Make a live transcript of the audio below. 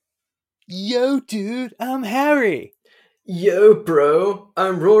Yo, dude, I'm Harry. Yo, bro,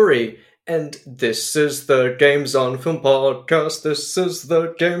 I'm Rory, and this is the Games on Film podcast. This is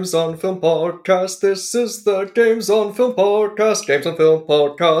the Games on Film podcast. This is the Games on Film podcast. Games on Film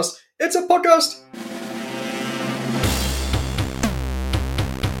podcast. It's a podcast!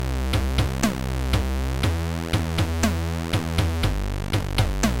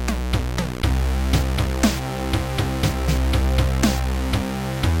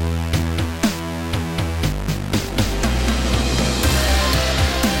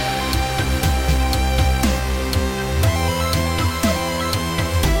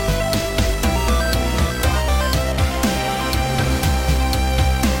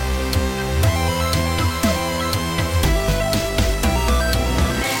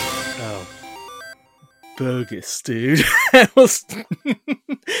 Bogus, dude.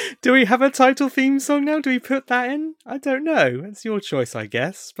 Do we have a title theme song now? Do we put that in? I don't know. It's your choice, I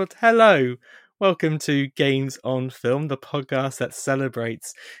guess. But hello. Welcome to Games on Film, the podcast that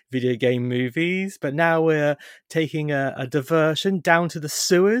celebrates video game movies. But now we're taking a diversion down to the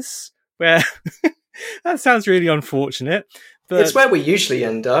sewers, where that sounds really unfortunate. But it's where we usually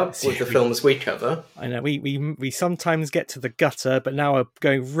end up with the films we cover. I know, we sometimes get to the gutter, but now we're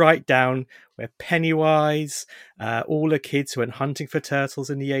going right down where Pennywise, all the kids who went hunting for turtles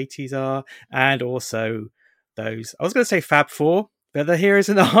in the 80s are, and also those, I was going to say Fab Four, but the heroes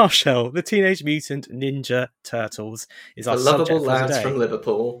in the half shell, the Teenage Mutant Ninja Turtles, is our lovable subject for lads today. from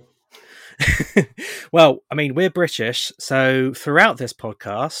Liverpool. Well, I mean, we're British, so throughout this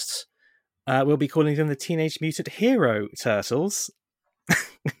podcast, we'll be calling them the Teenage Mutant Hero Turtles.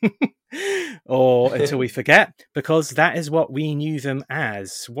 Or until we forget, because that is what we knew them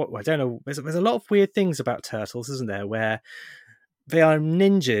as. What I don't know, there's a lot of weird things about turtles, isn't there, where they are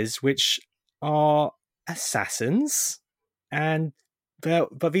ninjas which are assassins,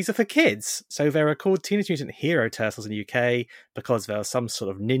 but these are for kids. So they were called Teenage Mutant Hero Turtles in the UK because there was some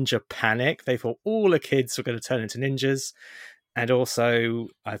sort of ninja panic. They thought all the kids were going to turn into ninjas. And also,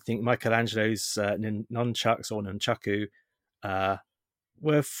 I think Michelangelo's nunchucks or nunchaku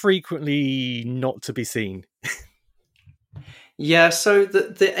were frequently not to be seen. Yeah, so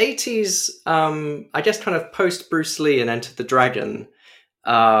the 80s, I guess kind of post Bruce Lee and Enter the Dragon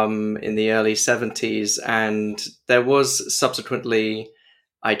in the early 70s, and there was subsequently,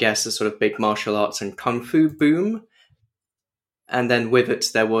 I guess, a sort of big martial arts and kung fu boom. And then with it,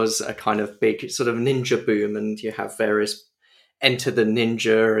 there was a kind of big sort of ninja boom, and you have various Enter the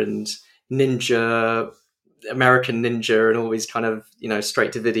Ninja and Ninja, American Ninja, and all these kind of,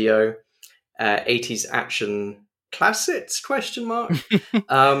 straight to video 80s action classics, question mark.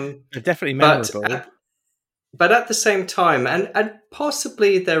 Definitely memorable. But at the same time, and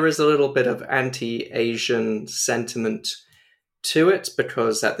possibly there is a little bit of anti-Asian sentiment to it,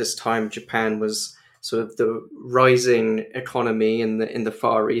 because at this time Japan was sort of the rising economy in the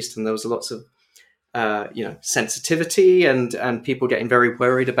Far East, and there was lots of sensitivity and people getting very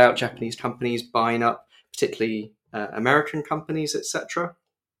worried about Japanese companies buying up, particularly American companies, etc.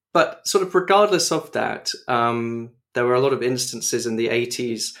 But sort of regardless of that, there were a lot of instances in the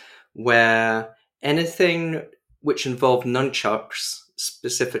 80s where anything which involved nunchucks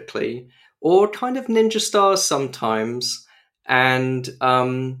specifically, or kind of ninja stars sometimes, and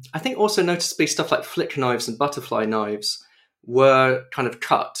I think also noticeably stuff like flick knives and butterfly knives were kind of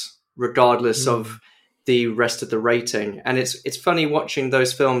cut regardless of the rest of the rating. And it's funny watching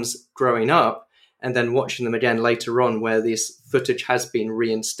those films growing up and then watching them again later on, where this footage has been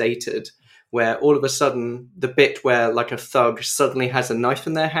reinstated, where all of a sudden the bit where like a thug suddenly has a knife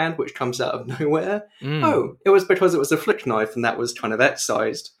in their hand which comes out of nowhere, it was because it was a flick knife and that was kind of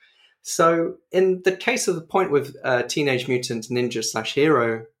excised. So in the case of the point with Teenage Mutant Ninja /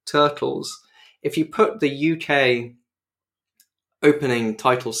 Hero Turtles, if you put the UK opening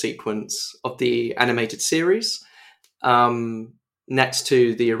title sequence of the animated series next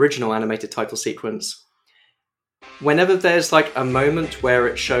to the original animated title sequence, whenever there's like a moment where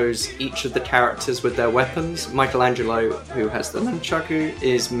it shows each of the characters with their weapons, Michelangelo, who has the nunchaku,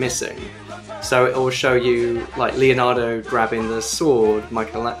 is missing. So it will show you like Leonardo grabbing the sword,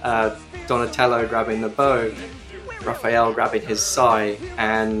 Donatello grabbing the bow, Raphael grabbing his sai,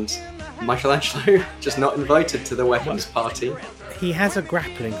 and Michelangelo just not invited to the weapons party. He has a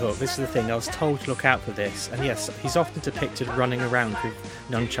grappling hook. This is the thing. I was told to look out for this. And yes, he's often depicted running around with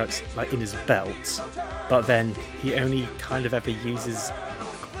nunchucks like in his belt. But then he only kind of ever uses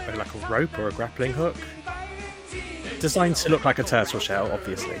like a rope or a grappling hook. Designed to look like a turtle shell,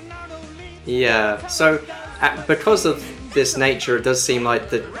 obviously. Yeah. So because of this nature, it does seem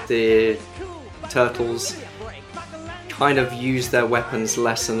like the turtles kind of use their weapons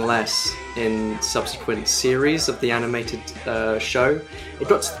less and less in subsequent series of the animated show. It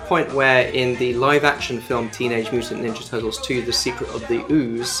got to the point where in the live-action film Teenage Mutant Ninja Turtles 2: The Secret of the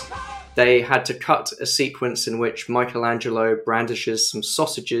Ooze, they had to cut a sequence in which Michelangelo brandishes some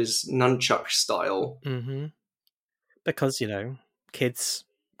sausages nunchuck style. Mm-hmm. Because, kids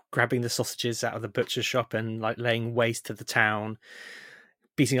grabbing the sausages out of the butcher shop and like laying waste to the town,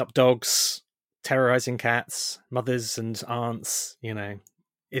 beating up dogs, terrorizing cats, mothers and aunts,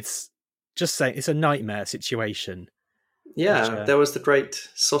 it's just saying it's a nightmare situation. Yeah, there was the great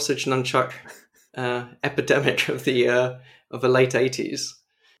sausage nunchuck epidemic of the late 80s.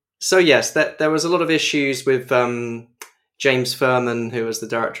 So yes, there was a lot of issues with James Furman, who was the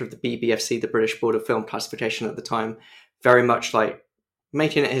director of the BBFC, the British Board of Film Classification at the time, very much like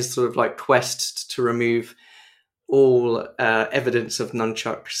making it his sort of like quest to remove all evidence of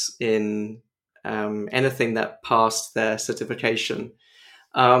nunchucks in anything that passed their certification.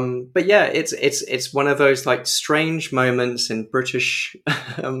 But yeah, it's one of those like strange moments in British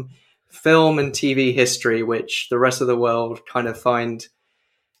film and TV history, which the rest of the world kind of find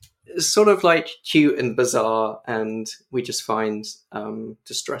sort of like cute and bizarre, and we just find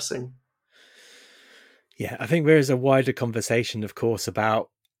distressing. Yeah, I think there is a wider conversation, of course,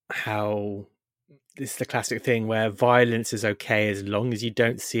 about how it's the classic thing where violence is okay as long as you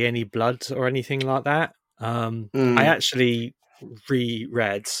don't see any blood or anything like that. I actually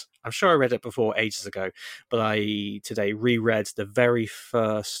reread, I'm sure I read it before ages ago, but I today reread the very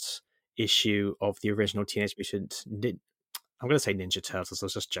first issue of the original Teenage Mutant I'm going to say Ninja Turtles. I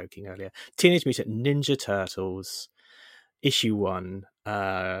was just joking earlier. Teenage Mutant Ninja Turtles, issue 1.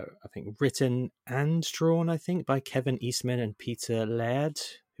 I think written and drawn, I think, by Kevin Eastman and Peter Laird,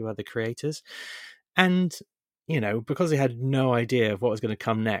 who are the creators. And, because they had no idea of what was going to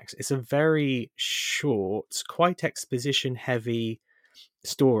come next, it's a very short, quite exposition-heavy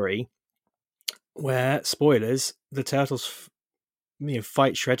story where, spoilers, the Turtles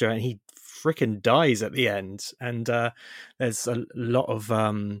fight Shredder and he freaking dies at the end, and there's a lot of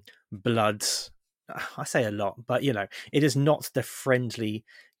blood. I say a lot, but it is not the friendly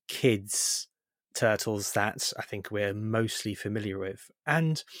kids Turtles that I think we're mostly familiar with.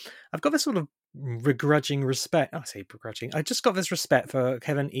 And I've got this sort of begrudging respect. I say begrudging. I just got this respect for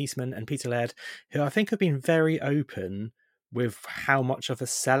Kevin Eastman and Peter Laird, who I think have been very open with how much of a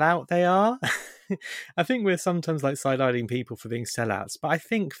sellout they are. I think we're sometimes like side-eyeing people for being sellouts, but I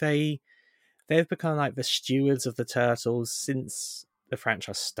think they've become like the stewards of the Turtles since the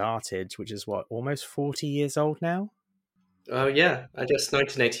franchise started, which is almost 40 years old now. Oh yeah, I guess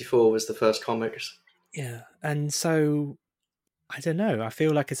 1984 was the first comics. Yeah, and so I don't know. I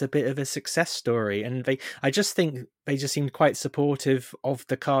feel like it's a bit of a success story, and I just think they just seemed quite supportive of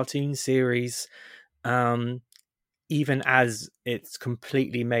the cartoon series, even as it's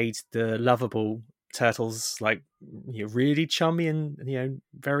completely made the lovable Turtles like really chummy and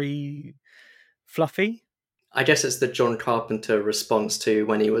very fluffy. I guess it's the John Carpenter response to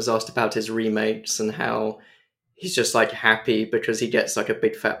when he was asked about his remakes and how he's just like happy because he gets like a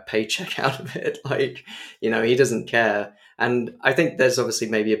big fat paycheck out of it. Like, he doesn't care. And I think there's obviously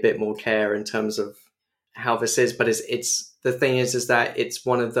maybe a bit more care in terms of how this is, but it's the thing is that it's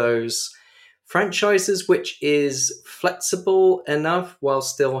one of those franchises which is flexible enough while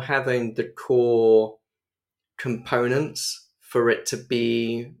still having the core components for it to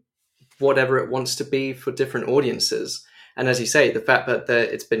be whatever it wants to be for different audiences. And as you say, the fact that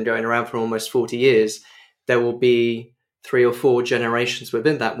it's been going around for almost 40 years, there will be 3 or 4 generations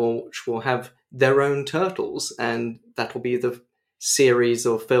within that which will have their own Turtles, and that will be the series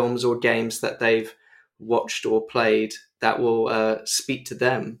or films or games that they've watched or played that will speak to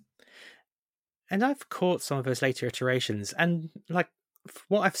them. And I've caught some of those later iterations, and like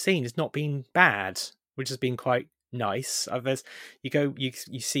what I've seen has not been bad, which has been quite nice. You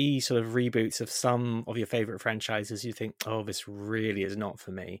see sort of reboots of some of your favorite franchises, you think, oh, this really is not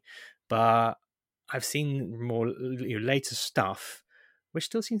for me. But I've seen more later stuff, which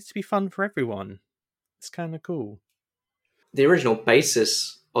still seems to be fun for everyone. It's kind of cool. The original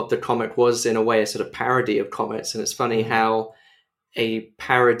basis of the comic was, in a way, a sort of parody of comics, and it's funny how a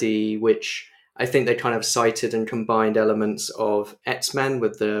parody, which I think they kind of cited and combined elements of X-Men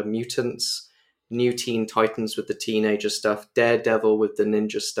with the mutants, New Teen Titans with the teenager stuff, Daredevil with the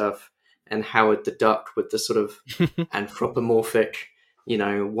ninja stuff, and Howard the Duck with the sort of anthropomorphic,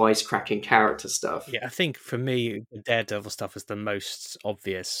 wisecracking character stuff. Yeah, I think for me, the Daredevil stuff is the most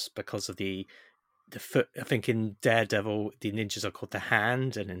obvious because of the foot. I think in Daredevil, the ninjas are called the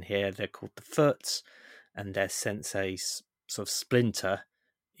Hand, and in here they're called the Foot, and their sensei, sort of Splinter,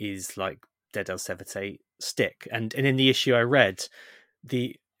 is like Daredevil stick. And in the issue I read,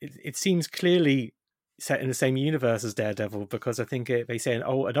 it seems clearly set in the same universe as Daredevil, because I think they say an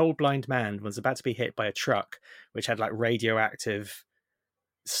old blind man was about to be hit by a truck which had like radioactive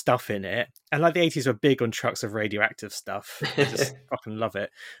stuff in it, and like the 80s were big on trucks of radioactive stuff. I just fucking love it.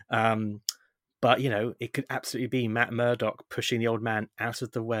 But it could absolutely be Matt Murdock pushing the old man out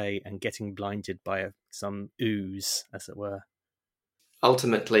of the way and getting blinded by some ooze, as it were.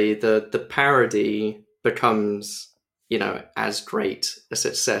 Ultimately, the parody becomes, as great a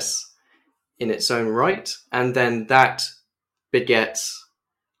success in its own right, and then that begets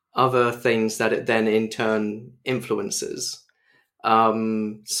other things that it then in turn influences.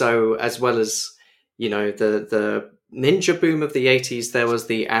 So as well as, the ninja boom of the 80s, there was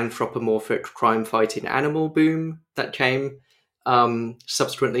the anthropomorphic crime-fighting animal boom that came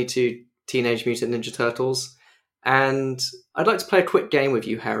subsequently to Teenage Mutant Ninja Turtles. And I'd like to play a quick game with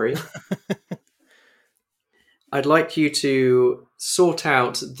you, Harry. I'd like you to sort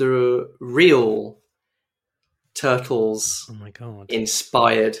out the real Turtles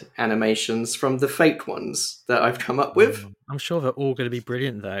inspired animations from the fake ones that I've come up with. I'm sure they're all going to be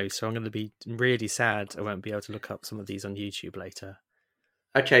brilliant, though, so I'm going to be really sad I won't be able to look up some of these on YouTube later.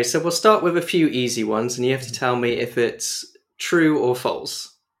 Okay, so we'll start with a few easy ones, and you have to tell me if it's true or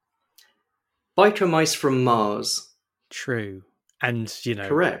false. Biker Mice from Mars. True. And,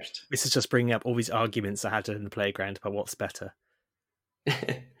 correct. This is just bringing up all these arguments I had in the playground about what's better.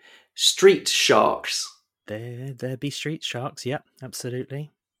 Street Sharks. There be Street Sharks, yep,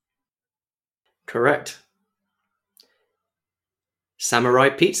 absolutely. Correct. Samurai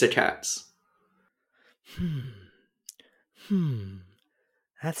Pizza Cats.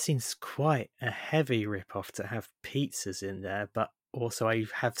 That seems quite a heavy rip-off to have pizzas in there, but also I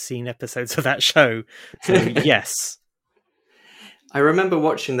have seen episodes of that show, so yes. I remember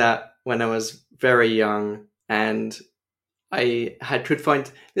watching that when I was very young, and I could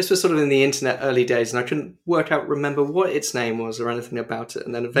find, this was sort of in the internet early days, and I couldn't remember what its name was or anything about it.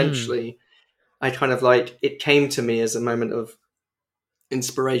 And then eventually I kind of it came to me as a moment of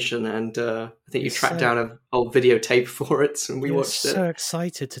inspiration, and I think you tracked down an old videotape for it, and we watched it. So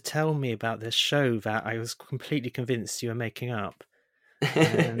excited to tell me about this show that I was completely convinced you were making up.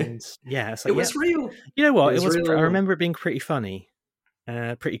 And yeah, it's like, it was real. You know what? It was I remember it being pretty funny.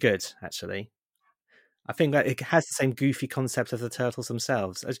 Pretty good, actually. I think that it has the same goofy concept of the turtles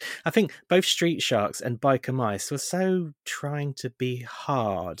themselves. I think both Street Sharks and Biker Mice were so trying to be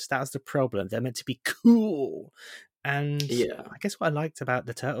hard. That was the problem. They're meant to be cool. And I guess what I liked about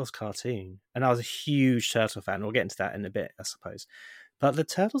the Turtles cartoon, and I was a huge Turtle fan, we'll get into that in a bit, I suppose, but the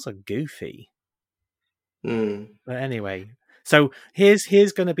Turtles are goofy. But anyway, so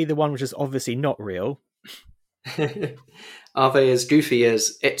here's going to be the one which is obviously not real. Are they as goofy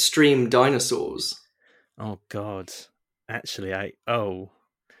as Extreme Dinosaurs? Oh God! Actually,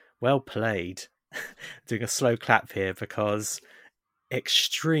 well played. Doing a slow clap here, because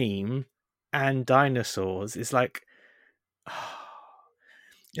Extreme and Dinosaurs is like,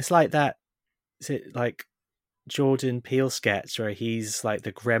 it's like that. Is it like Jordan Peele sketch where he's like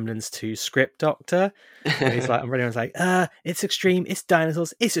the Gremlins 2 script doctor? And he's like, everyone's like, it's extreme, it's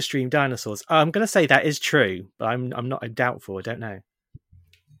dinosaurs, it's extreme dinosaurs. I'm going to say that is true, but I'm not doubtful. I don't know.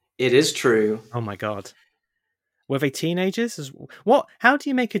 It is true. Oh my God. Were they teenagers? What? How do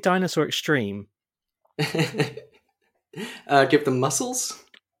you make a dinosaur extreme? Give them muscles.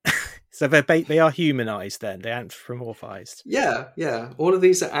 So they are humanized then. They're anthropomorphized. Yeah. All of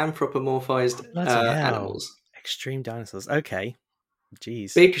these are anthropomorphized animals. Extreme dinosaurs. Okay.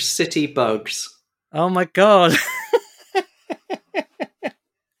 Jeez. Big city bugs. Oh my God.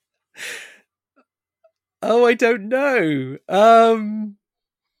 Oh, I don't know.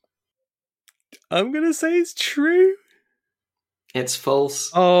 I'm going to say it's true. It's false.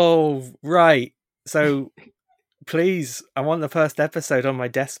 Oh, right. So please, I want the first episode on my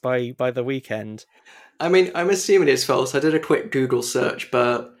desk by the weekend. I mean, I'm assuming it's false. I did a quick Google search,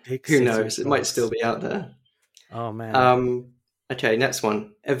 but who knows? It might still be out there. Oh, man. Okay, next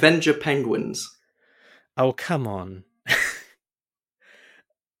one. Avenger Penguins. Oh, come on.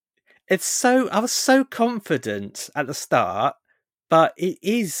 I was so confident at the start, but it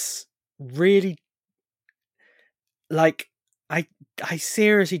is really like, I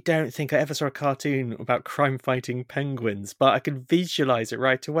seriously don't think I ever saw a cartoon about crime-fighting penguins, but I can visualize it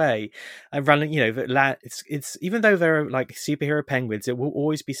right away. And running, it's even though they're like superhero penguins, it will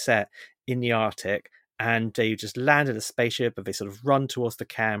always be set in the Arctic, and they just land in a spaceship, and they sort of run towards the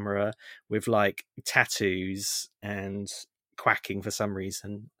camera with like tattoos and quacking for some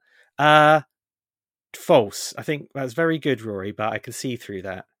reason. False. I think that's very good, Rory, but I can see through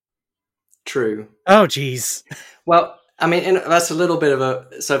that. True. Oh, geez. Well, I mean, that's a little bit of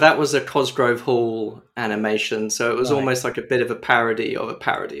a... So that was a Cosgrove Hall animation, so it was Right. almost like a bit of a parody of a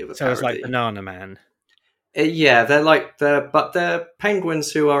parody of a So parody. it's like Banana Man. Yeah, they're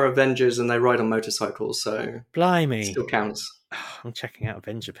penguins who are Avengers and they ride on motorcycles, so Blimey. it still counts. I'm checking out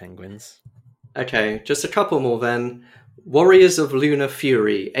Avenger Penguins. Okay, just a couple more then. Warriors of Lunar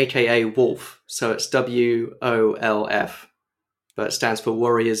Fury, aka Wolf. So it's WOLF, but it stands for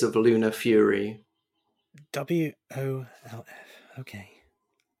Warriors of Lunar Fury. WOLF. Okay.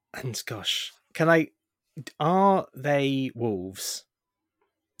 And gosh, are they wolves?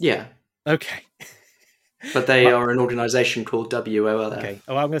 Yeah. Okay. But they are an organisation called WOLF. Okay.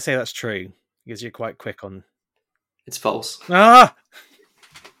 Oh, I'm going to say that's true because you're quite quick on. It's false. Ah!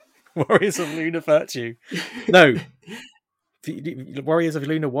 Warriors of Lunar Virtue. No. Warriors of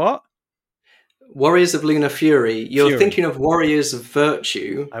Lunar what? Warriors of Lunar Fury. You're Fury. thinking of Warriors of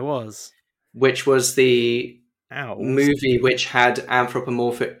Virtue. I was. Which was the Owls. movie which had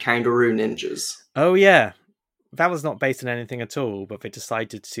anthropomorphic kangaroo ninjas. Oh, yeah. That was not based on anything at all, but they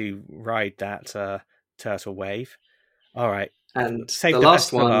decided to ride that turtle wave. All right. And Save the the last best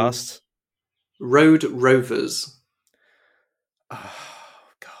for one, last. Road Rovers. Oh,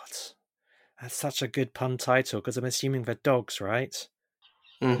 God. That's such a good pun title, because I'm assuming they're dogs, right?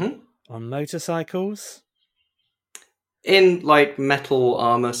 Mm-hmm. On motorcycles? In, like, metal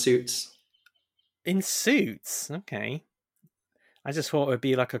armor suits. In suits? Okay. I just thought it would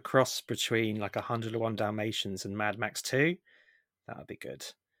be like a cross between like 101 Dalmatians and Mad Max 2. That would be good.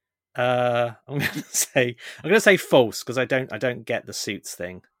 I'm gonna say false, because I don't get the suits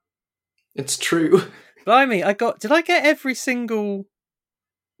thing. It's true. Blimey, did I get every single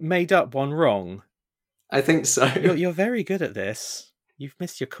made up one wrong? I think so. You're very good at this. You've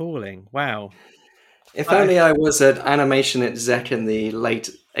missed your calling. Wow. If only I was an animation exec in the late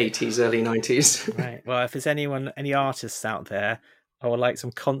 80s, early 90s. Right. Well, if there's any artists out there, I would like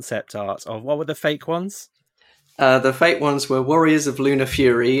some concept art of what were the fake ones? The fake ones were Warriors of Lunar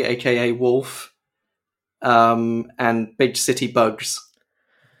Fury, aka Wolf, and Big City Bugs.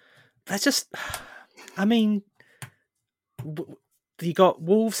 They're just... I mean... You got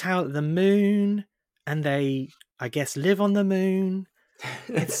wolves out at the moon, and they, I guess, live on the moon.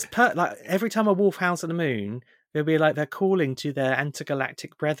 It's like every time a wolf howls at the moon, they'll be like they're calling to their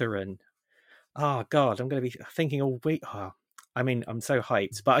intergalactic brethren. Oh God, I'm going to be thinking all week. Oh, I mean, I'm so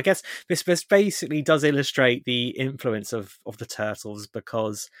hyped. But I guess this basically does illustrate the influence of the Turtles,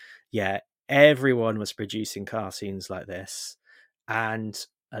 because yeah, everyone was producing cartoons like this, and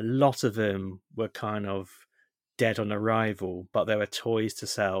a lot of them were kind of dead on arrival, but there were toys to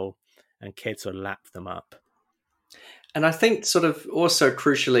sell, and kids would lap them up. And I think sort of also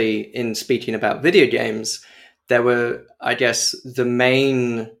crucially in speaking about video games, there were, I guess, the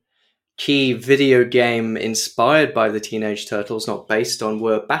main key video game inspired by the Teenage Turtles, not based on,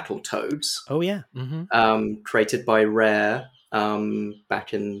 were Battletoads. Oh, yeah. Mm-hmm. Created by Rare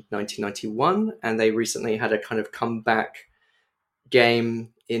back in 1991. And they recently had a kind of comeback game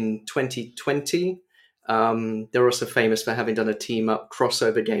in 2020. They're also famous for having done a team-up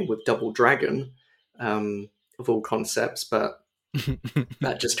crossover game with Double Dragon. Of all concepts, but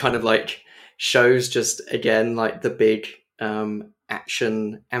that just kind of like shows just again like the big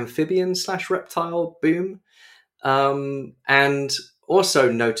action amphibian / reptile boom, and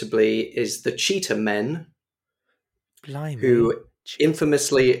also notably is the Cheetah Men. Blimey. Who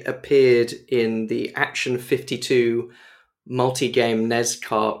infamously appeared in the Action 52 multi-game NES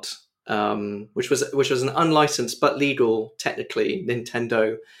kart, which was an unlicensed but legal, technically,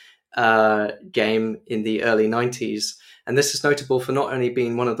 Nintendo game in the early 90s. And this is notable for not only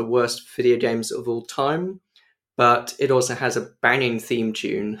being one of the worst video games of all time, but it also has a banging theme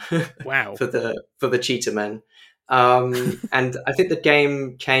tune. Wow. for the Cheetah Men. And I think the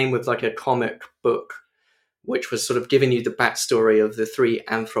game came with like a comic book, which was sort of giving you the backstory of the three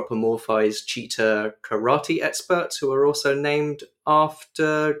anthropomorphized cheetah karate experts who are also named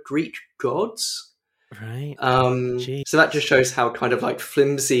after Greek gods. Right. So that just shows how kind of like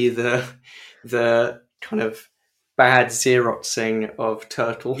flimsy the kind of bad Xeroxing of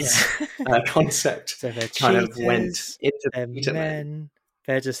Turtles concept So they're kind cheetahs, of went into they're Cheetah Men. men.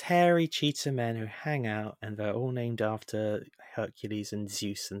 They're just hairy cheetah men who hang out, and they're all named after Hercules and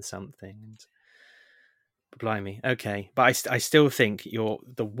Zeus and something. And blimey, okay, but I still think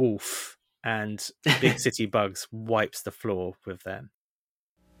the wolf and Big City Bugs wipes the floor with them.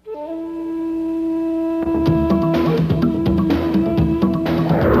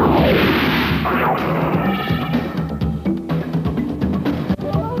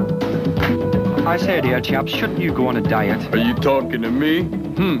 I say, dear chap, shouldn't you go on a diet? Are you talking to me?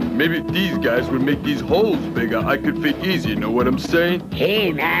 Maybe if these guys would make these holes bigger, I could fit easier, know what I'm saying?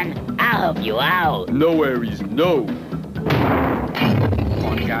 Hey, man, I'll help you out. No worries, no. Come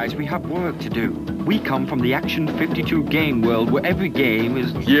on, guys, we have work to do. We come from the Action 52 game world where every game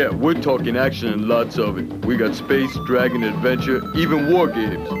is... Yeah, we're talking action and lots of it. We got space, dragon, adventure, even war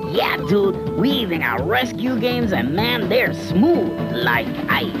games. Yeah, dude, we even got rescue games, and man, they're smooth like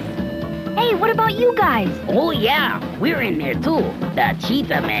ice. Hey, what about you guys? Oh, yeah, we're in there too. The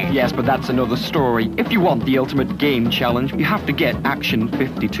Cheetah Man. Yes, but that's another story. If you want the ultimate game challenge, you have to get Action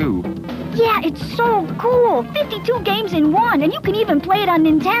 52. Yeah, it's so cool. 52 games in one, and you can even play it on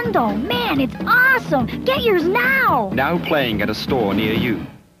Nintendo. Man, it's awesome. Get yours now. Now playing at a store near you.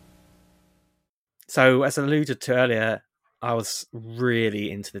 So, as I alluded to earlier, I was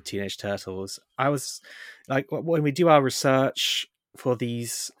really into the Teenage Turtles. I was like, when we do our research for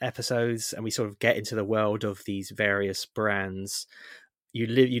these episodes and we sort of get into the world of these various brands, you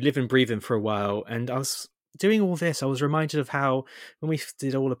live and breathe them for a while. And I was doing all this, I was reminded of how when we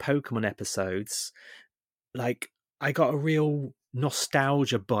did all the Pokemon episodes, like I got a real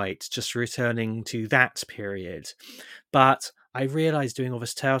nostalgia bite just returning to that period. But I realized doing all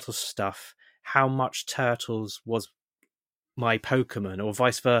this Turtles stuff, how much Turtles was my Pokemon or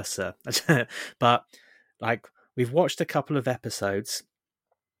vice versa. But like, we've watched a couple of episodes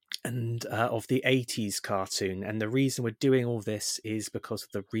and of the 80s cartoon, and the reason we're doing all this is because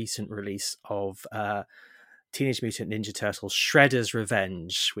of the recent release of Teenage Mutant Ninja Turtles Shredder's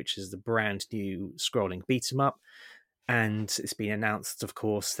Revenge, which is the brand new scrolling beat 'em up. And it's been announced, of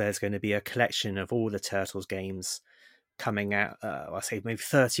course, there's going to be a collection of all the Turtles games coming out. I say maybe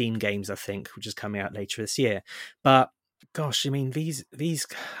 13 games, I think, which is coming out later this year. But gosh, I mean, these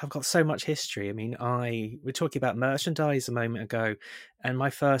have got so much history. I mean, we were talking about merchandise a moment ago, and my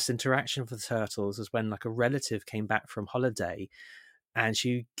first interaction with the Turtles was when like a relative came back from holiday, and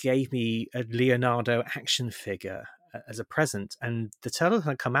she gave me a Leonardo action figure as a present, and the Turtles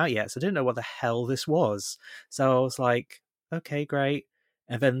hadn't come out yet, so I didn't know what the hell this was. So I was like, okay, great.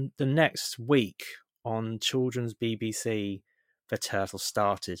 And then the next week on Children's BBC, the Turtles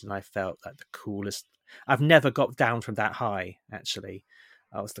started, and I felt like the coolest. I've never got down from that high, actually.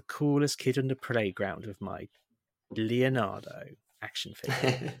 I was the coolest kid on the playground with my Leonardo action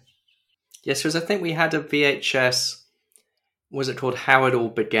figure. Yes, because I think we had a VHS, was it called How It All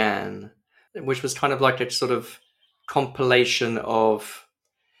Began, which was kind of like a sort of compilation of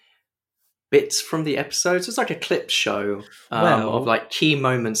bits from the episodes. It's like a clip show of like key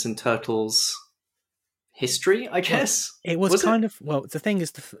moments in Turtles history, I guess. It was kind of, well, the thing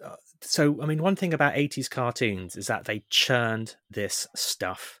is, so, I mean, one thing about 80s cartoons is that they churned this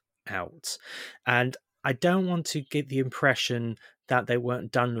stuff out. And I don't want to give the impression that they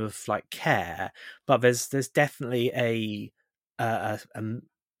weren't done with, like, care, but there's definitely you've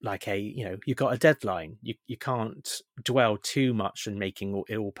got a deadline. You can't dwell too much in making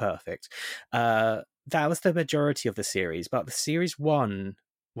it all perfect. That was the majority of the series, but the series one,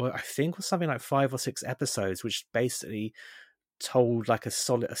 well, I think was something like 5 or 6 episodes, which basically told like a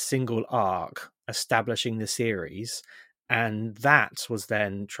single arc establishing the series, and that was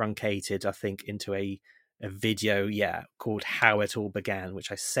then truncated, I think, into a video, called How It All Began,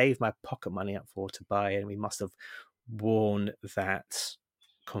 which I saved my pocket money up for to buy, and we must have worn that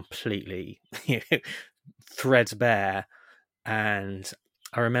completely threadbare. And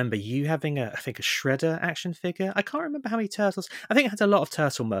I remember you having I think a Shredder action figure. I can't remember how many Turtles. I think it had a lot of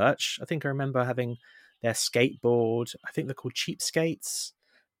Turtle merch. I think I remember having their skateboard. I think they're called Cheapskates.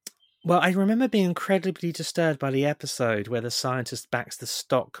 Well, I remember being incredibly disturbed by the episode where the scientist Baxter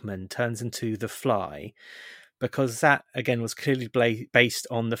Stockman turns into the Fly, because that, again, was clearly based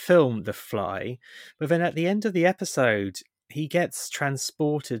on the film The Fly. But then at the end of the episode, he gets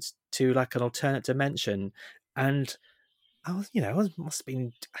transported to like an alternate dimension, and I must have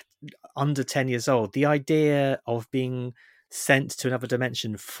been under 10 years old. The idea of being sent to another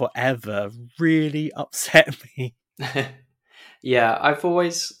dimension forever really upset me. Yeah, I've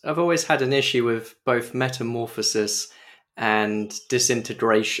always had an issue with both metamorphosis and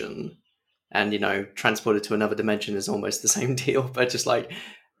disintegration, and transported to another dimension is almost the same deal. But just like,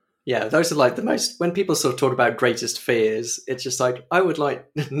 yeah, those are like the most, when people sort of talk about greatest fears, it's just like, I would like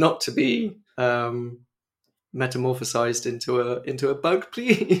not to be metamorphosized into a bug,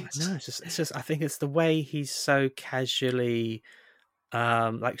 please. No, it's just I think it's the way he's so casually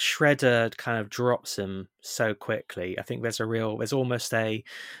like Shredder kind of drops him so quickly. I think there's almost a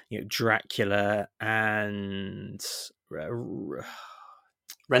Dracula and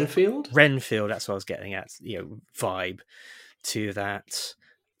Renfield, that's what I was getting at, vibe to that.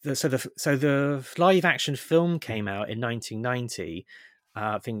 So the live action film came out in 1990,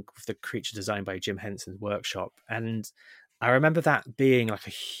 I think with the creature designed by Jim Henson's workshop. And I remember that being like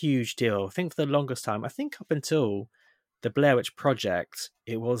a huge deal. I think for the longest time, I think up until the Blair Witch Project,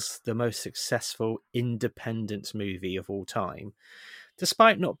 it was the most successful independent movie of all time,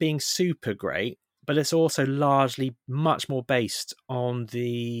 despite not being super great. But it's also largely much more based on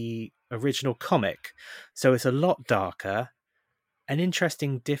the original comic. So it's a lot darker. An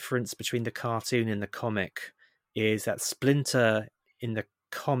interesting difference between the cartoon and the comic is that Splinter in the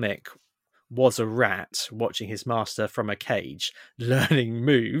comic was a rat watching his master from a cage, learning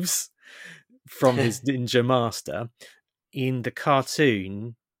moves from his ninja master. In the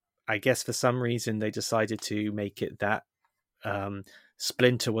cartoon, I guess for some reason they decided to make it that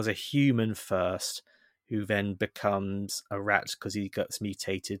Splinter was a human first, who then becomes a rat because he gets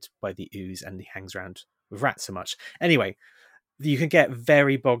mutated by the ooze and he hangs around with rats so much. Anyway, you can get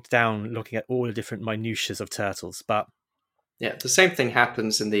very bogged down looking at all the different minutiae of Turtles, but yeah, the same thing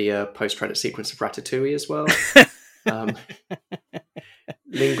happens in the post-credit sequence of Ratatouille as well.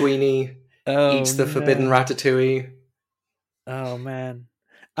 Linguini eats the forbidden ratatouille. Oh man.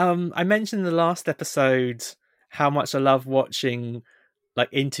 I mentioned in the last episode how much I love watching like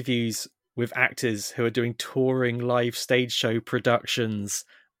interviews with actors who are doing touring live stage show productions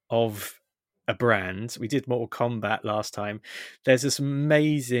of a brand. We did Mortal Kombat last time. There's this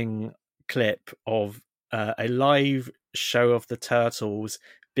amazing clip of a live show of the Turtles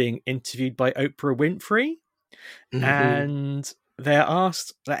being interviewed by Oprah Winfrey. Mm-hmm. And they're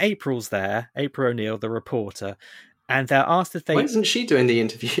asked, April's there, April O'Neil, the reporter, and they're asked if they... Why isn't she doing the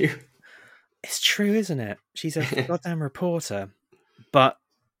interview? It's true, isn't it? She's a goddamn reporter. But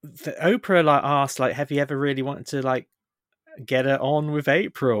Oprah asked, have you ever really wanted to get it on with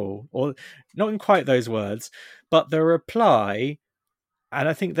April? Or not in quite those words, but the reply, and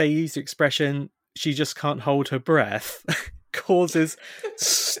I think they used the expression, she just can't hold her breath, causes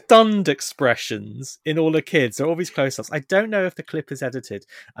stunned expressions in all the kids. So all these close-ups. I don't know if the clip is edited,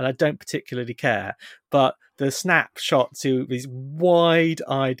 and I don't particularly care, but the snapshot to these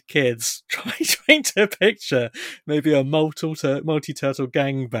wide-eyed kids trying to picture maybe a multi-turtle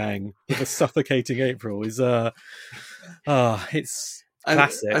gangbang with a suffocating April is it's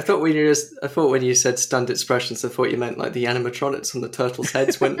classic. I thought when you said stunned expressions, I thought you meant the animatronics on the turtles'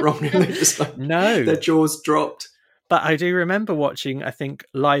 heads went wrong and they just no, their jaws dropped. But I do remember watching, I think,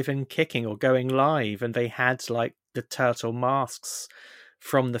 Live and Kicking or Going Live, and they had the turtle masks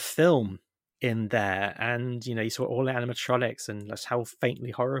from the film in there, and you saw all the animatronics and that's how faintly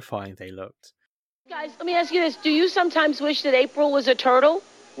horrifying they looked. Guys, let me ask you this: do you sometimes wish that April was a turtle?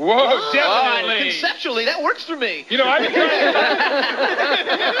 Whoa, definitely. Conceptually, that works for me. I've been trying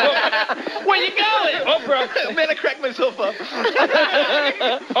Where you going? Oprah. Man, I cracked myself up.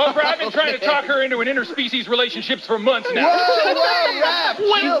 Oprah, I've been trying to talk her into an interspecies relationships for months now. Whoa, Raph,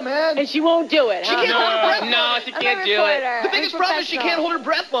 chill, man. And she won't do it, She can't hold her breath. No, she can't do it. The biggest problem is she can't hold her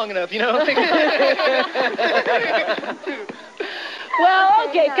breath long enough, Well,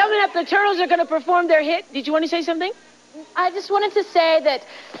 okay, coming up, the Turtles are going to perform their hit. Did you want to say something? I just wanted to say that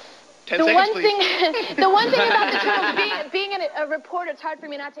the one thing about the Turtles being a reporter, it's hard for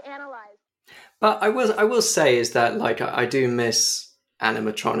me not to analyze. But I will say is that I do miss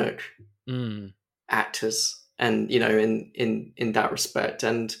animatronic actors, and in that respect,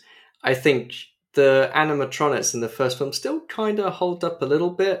 and I think the animatronics in the first film still kind of hold up a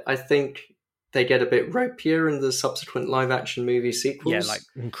little bit. I think they get a bit ropier in the subsequent live action movie sequels. Yeah,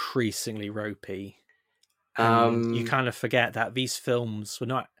 increasingly ropey. You kind of forget that these films were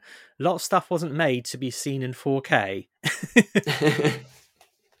not... A lot of stuff wasn't made to be seen in 4K.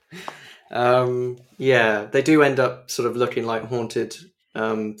 Yeah, they do end up sort of looking like haunted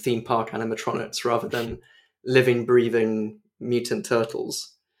theme park animatronics rather than living, breathing mutant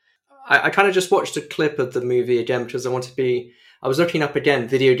turtles. I kind of just watched a clip of the movie again because I was looking up again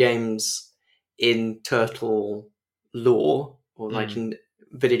video games in turtle lore, or in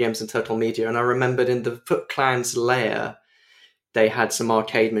video games and turtle media, and I remembered in the Foot Clan's lair they had some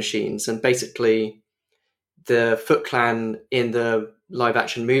arcade machines, and basically the Foot Clan in the live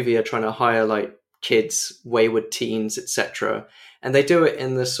action movie are trying to hire kids, wayward teens, etc., and they do it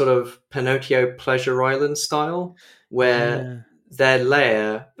in the sort of Pinocchio Pleasure Island style, where their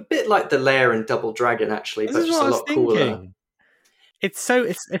lair, a bit like the lair in Double Dragon actually, but just a lot cooler. It's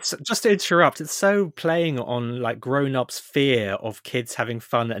just to interrupt, it's so playing on grown-ups' fear of kids having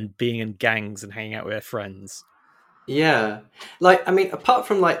fun and being in gangs and hanging out with their friends. Yeah. Apart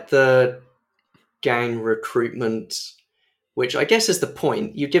from the gang recruitment, which I guess is the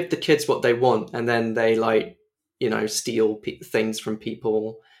point, you give the kids what they want and then they steal things from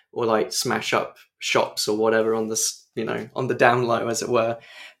people or smash up shops or whatever on the on the down low, as it were.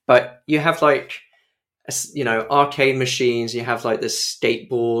 But you have like, arcade machines. You have like this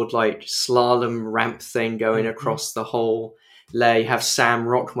skateboard, like slalom ramp thing going across the whole layer. You have Sam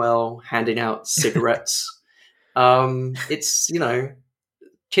Rockwell handing out cigarettes. It's,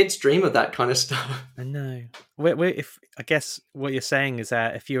 kids dream of that kind of stuff. I know. I guess what you're saying is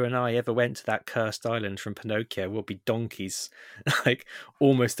that if you and I ever went to that cursed island from Pinocchio, we'll be donkeys, like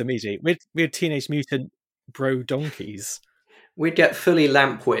almost immediately. We're Teenage Mutant bro donkeys. We'd get fully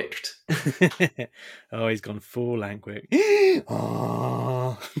lamp-wicked. Oh, he's gone full lamp-wick.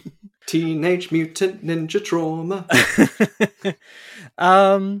 Oh. Teenage Mutant Ninja Trauma.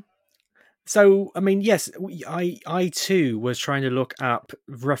 So, I mean, yes, I too was trying to look up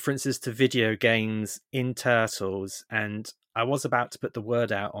references to video games in Turtles, and I was about to put the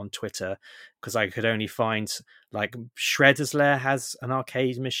word out on Twitter because I could only find, like, Shredder's Lair has an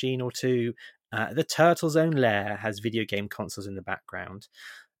arcade machine or two. The Turtles' own lair has video game consoles in the background.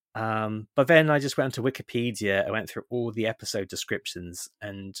 But then I just went onto Wikipedia, I went through all the episode descriptions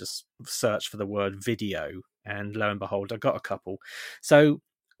and just searched for the word video, and lo and behold, I got a couple. So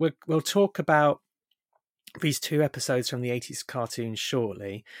we'll talk about these 2 episodes from the 80s cartoon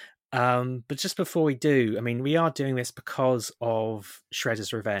shortly. But just before we do, I mean, we are doing this because of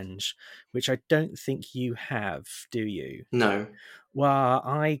Shredder's Revenge, which I don't think you have, do you? No. Well,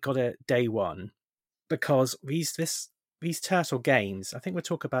 I got it day one because these Turtle games, I think we'll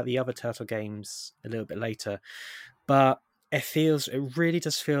talk about the other Turtle games a little bit later, but it really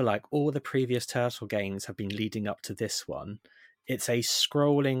does feel like all the previous Turtle games have been leading up to this one. It's a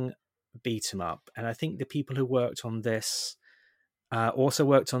scrolling beat 'em up, and I think the people who worked on this also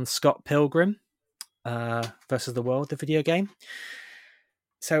worked on Scott Pilgrim versus the World, the video game.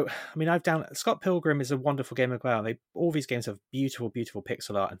 So, I mean, Scott Pilgrim is a wonderful game as well. All these games have beautiful, beautiful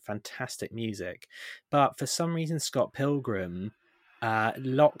pixel art and fantastic music. But for some reason, Scott Pilgrim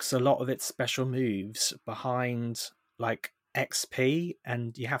locks a lot of its special moves behind like XP,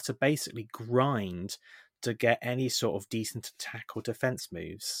 and you have to basically grind to get any sort of decent attack or defense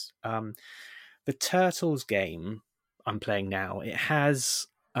moves. The Turtles game I'm playing now, it has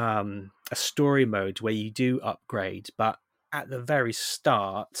a story mode where you do upgrade, but at the very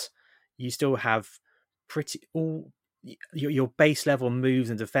start, you still have all your base level moves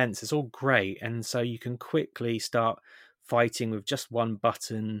and defense. It's all great, and so you can quickly start fighting with just one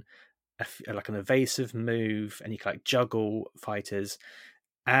button, like an evasive move, and you can like juggle fighters.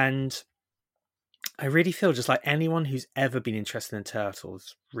 And I really feel just like anyone who's ever been interested in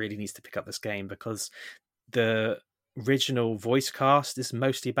Turtles really needs to pick up this game because the original voice cast is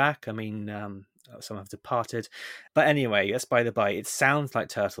mostly back. I mean, some have departed, but anyway, that's by the by. It sounds like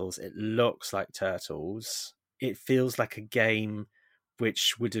Turtles, it looks like Turtles, it feels like a game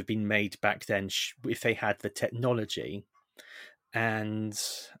which would have been made back then if they had the technology, and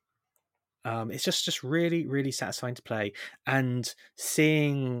it's just really, really satisfying to play. And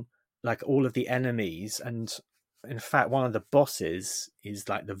seeing like all of the enemies, and in fact one of the bosses is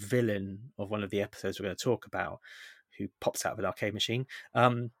like the villain of one of the episodes we're going to talk about, who pops out of an arcade machine.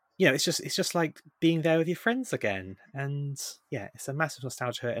 It's just like being there with your friends again, and yeah, it's a massive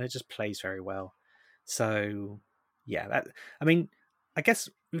nostalgia hit, and it just plays very well. So yeah, I guess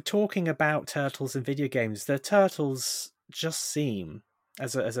we're talking about Turtles and video games. The Turtles just seem,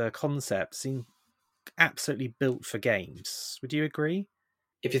 as a concept, seem absolutely built for games. Would you agree?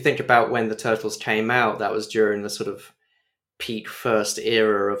 If you think about when the Turtles came out, that was during the sort of peak first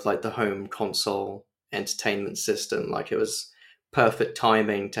era of like the home console entertainment system. Like, it was perfect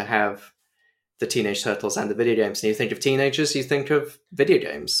timing to have the Teenage Turtles and the video games. And you think of teenagers, you think of video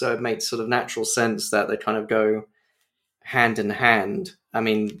games. So it makes sort of natural sense that they kind of go hand in hand. I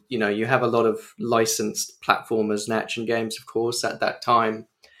mean, you have a lot of licensed platformers and action games, of course, at that time.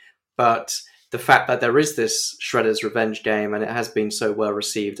 But the fact that there is this Shredder's Revenge game, and it has been so well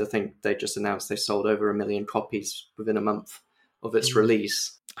received, I think they just announced they sold over 1 million copies within a month of its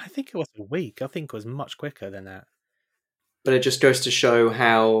release. I think it was a week. I think it was much quicker than that. But it just goes to show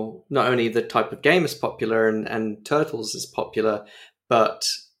how not only the type of game is popular and Turtles is popular, but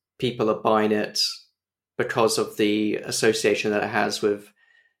people are buying it because of the association that it has with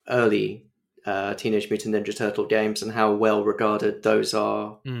early Teenage Mutant Ninja Turtle games and how well regarded those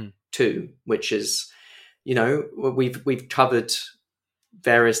are too, which is, we've covered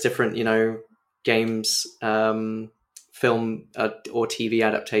various different, games, film or TV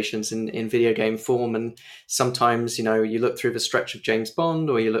adaptations in video game form, and sometimes you look through the stretch of James Bond,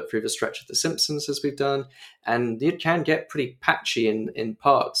 or you look through the stretch of The Simpsons, as we've done, and it can get pretty patchy in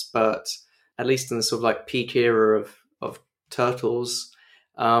parts. But at least in the sort of like peak era of Turtles,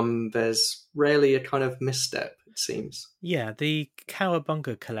 there's rarely a kind of misstep, it seems. Yeah, the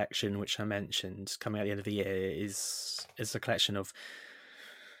Cowabunga collection, which I mentioned, coming at the end of the year, is a collection of,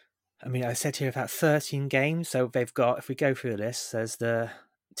 I mean, I said here about 13 games. So they've got, if we go through the list, there's the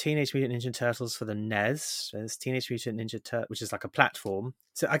Teenage Mutant Ninja Turtles for the NES. There's Teenage Mutant Ninja Turtles, which is like a platform.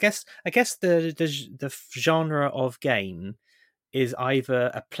 So I guess the genre of game is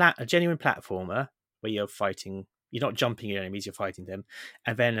either a genuine platformer where you're not jumping your enemies, you're fighting them,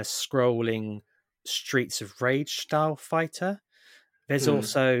 and then a scrolling Streets of Rage style fighter. There's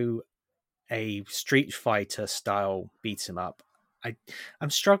also a Street Fighter style beat 'em up. I'm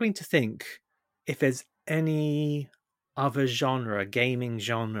struggling to think if there's any other gaming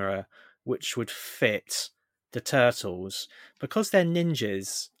genre, which would fit the Turtles. Because they're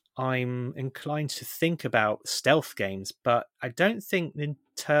ninjas, I'm inclined to think about stealth games, but I don't think the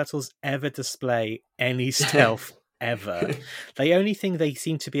Turtles ever display any stealth ever. The only thing they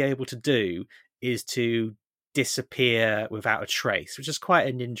seem to be able to do is to disappear without a trace, which is quite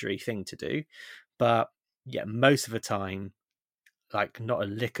a ninja thing to do. But yeah, most of the time, like, not a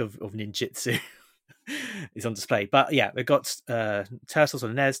lick of ninjutsu is on display. But yeah, we've got Turtles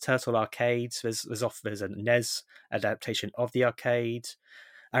on NES, Turtle Arcade. There's a NES adaptation of the arcade.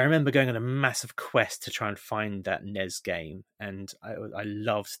 I remember going on a massive quest to try and find that NES game, and I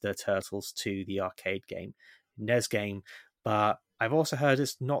loved the Turtles 2, the arcade game, NES game. But I've also heard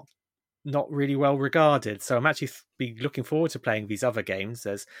it's not really well regarded. So I'm actually be looking forward to playing these other games.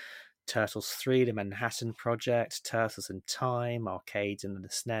 There's Turtles 3, the Manhattan Project, Turtles in Time, arcades, and the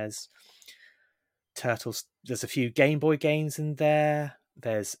SNES. Turtles, there's a few Game Boy games in there.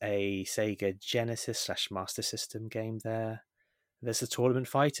 There's a Sega Genesis / Master System game there. There's the Tournament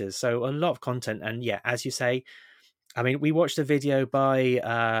Fighters. So a lot of content. And yeah, as you say, I mean, we watched a video by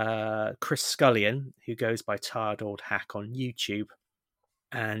Chris Scullion, who goes by Tired Old Hack on YouTube.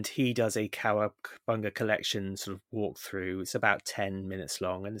 And he does a Cowabunga collection sort of walkthrough. It's about 10 minutes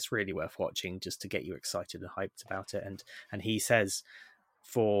long, and it's really worth watching just to get you excited and hyped about it. And he says,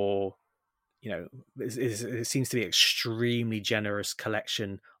 it seems to be an extremely generous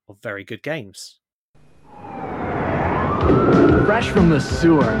collection of very good games. Fresh from the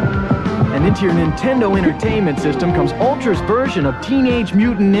sewer and into your Nintendo Entertainment System comes Ultra's version of Teenage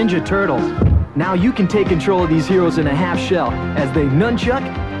Mutant Ninja Turtles. Now you can take control of these heroes in a half shell as they nunchuck,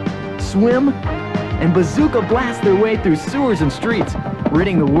 swim, and bazooka blast their way through sewers and streets,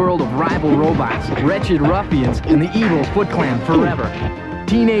 ridding the world of rival robots, wretched ruffians, and the evil Foot Clan forever.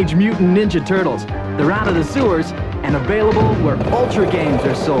 Teenage Mutant Ninja Turtles. They're out of the sewers and available where Ultra games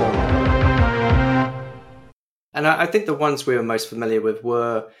are sold. And I think the ones we were most familiar with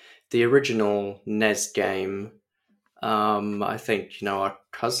were the original NES game. I think, our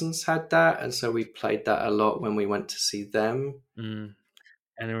cousins had that, and so we played that a lot when we went to see them. And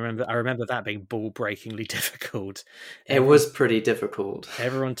I remember that being ball-breakingly difficult. It was pretty difficult.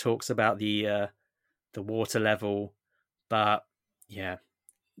 Everyone talks about the water level, but yeah,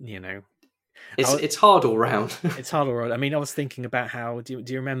 it's hard all round. It's hard all round. I mean, I was thinking about how do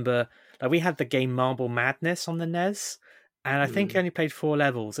you remember? Like, we had the game Marble Madness on the NES. And I think I only played 4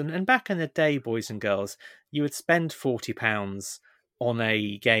 levels. And back in the day, boys and girls, you would spend £40 on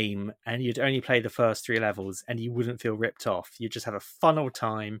a game and you'd only play the first 3 levels and you wouldn't feel ripped off. You'd just have a fun old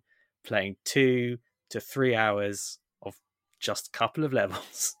time playing 2 to 3 hours of just a couple of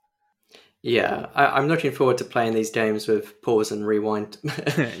levels. Yeah, I'm looking forward to playing these games with pause and rewind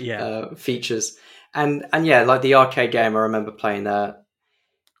features. And yeah, like the arcade game, I remember playing that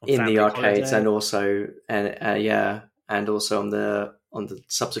in the arcades and also and also on the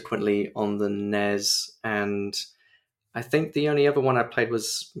subsequently on the NES. And I think the only other one I played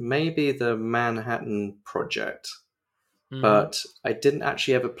was maybe the Manhattan Project, but I didn't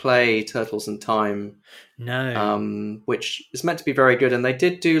actually ever play Turtles in Time. No, which is meant to be very good. And they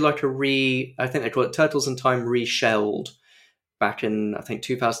did do like I think they call it Turtles in Time Reshelled. Back in, I think,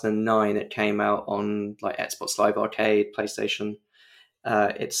 2009, it came out on like Xbox Live Arcade, PlayStation,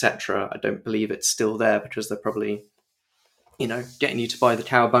 etc. I don't believe it's still there because they're probably getting you to buy the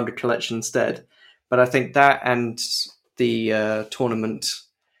Cowabunga collection instead. But I think that and the Tournament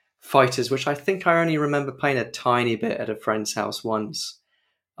Fighters, which I think I only remember playing a tiny bit at a friend's house once,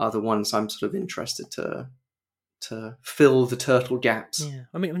 are the ones I'm sort of interested to fill the turtle gaps. Yeah,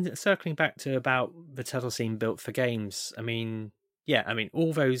 I mean, circling back to about the turtle scene built for games,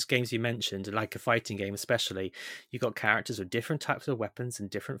 all those games you mentioned, like a fighting game especially, you've got characters with different types of weapons and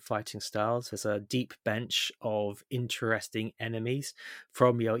different fighting styles. There's a deep bench of interesting enemies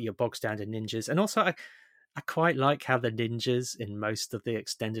from your bog standard ninjas. And also, I quite like how the ninjas in most of the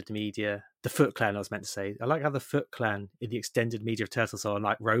extended media, the Foot Clan I was meant to say, I like how the Foot Clan in the extended media of Turtles are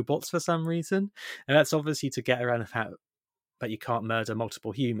like robots for some reason. And that's obviously to get around the fact that you can't murder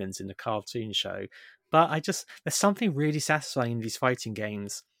multiple humans in the cartoon show. But there's something really satisfying in these fighting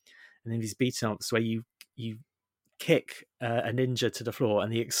games and in these beat-em-ups where you kick a ninja to the floor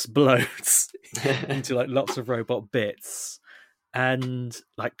and he explodes into like lots of robot bits. And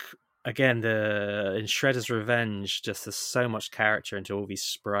like, again, in Shredder's Revenge, just there's so much character into all these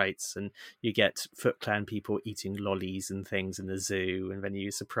sprites, and you get Foot Clan people eating lollies and things in the zoo, and then you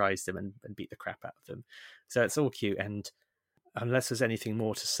surprise them and beat the crap out of them. So it's all cute. And unless there's anything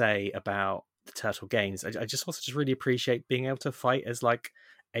more to say about the Turtle games, I just really appreciate being able to fight as like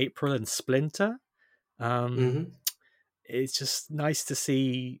April and Splinter. It's just nice to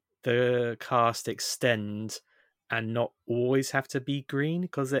see the cast extend and not always have to be green,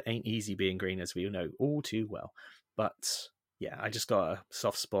 because it ain't easy being green, as we know all too well. But yeah, I just got a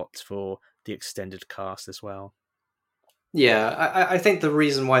soft spot for the extended cast as well. Yeah, I think the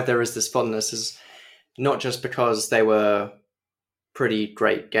reason why there is this fondness is not just because they were pretty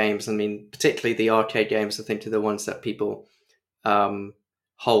great games. I mean, particularly the arcade games, I think, are the ones that people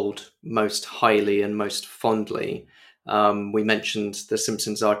hold most highly and most fondly. We mentioned the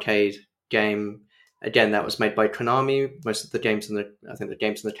Simpsons arcade game. Again, that was made by Konami. Most of the games in the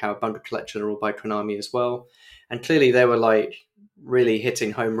games in the Cowabunga collection are all by Konami as well. And clearly they were like really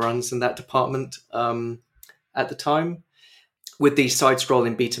hitting home runs in that department at the time. With these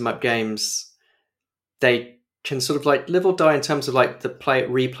side-scrolling beat-em-up games, they can sort of like live or die in terms of like the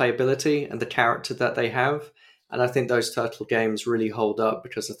replayability and the character that they have. And I think those Turtle games really hold up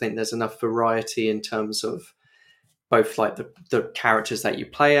because I think there's enough variety in terms of both like the characters that you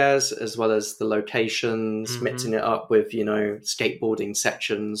play as well as the locations, mixing it up with, skateboarding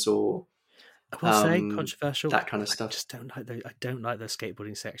sections or I will say controversial, that kind of stuff. I just don't like I don't like the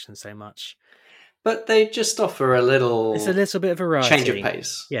skateboarding sections so much. But they just offer it's a little bit of variety. Change of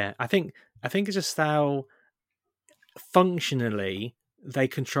pace. Yeah, I think it's just how functionally they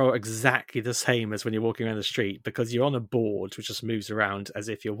control exactly the same as when you're walking around the street, because you're on a board which just moves around as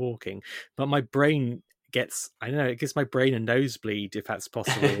if you're walking. But my brain it gives my brain a nosebleed, if that's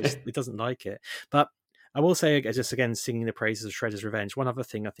possible. It doesn't like it. But I will say, just again, singing the praises of Shredder's Revenge, one other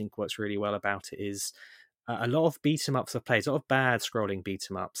thing I think works really well about it is a lot of beat-em-ups I've played, a lot of bad scrolling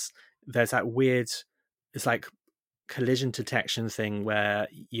beat-em-ups, there's that weird, it's like collision detection thing where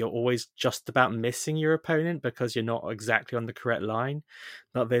you're always just about missing your opponent because you're not exactly on the correct line.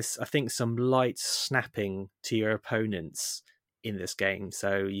 But there's, I think, some light snapping to your opponents in this game,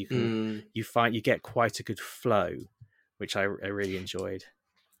 so you can you get quite a good flow, which I really enjoyed.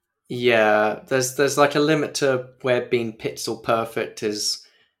 Yeah, there's like a limit to where being pixel perfect is,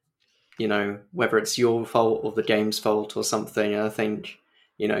 whether it's your fault or the game's fault or something. And I think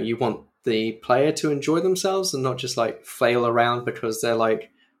you want the player to enjoy themselves and not just like flail around because they're like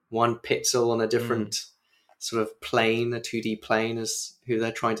one pixel on a different sort of plane, a 2D plane, as who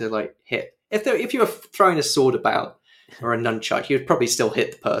they're trying to like hit. If you were throwing a sword about or a nunchuck, you'd probably still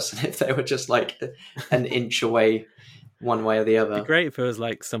hit the person if they were just like an inch away one way or the other. It'd be great if it was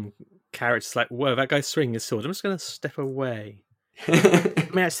like some characters like, whoa, that guy's swinging his sword, I'm just going to step away. I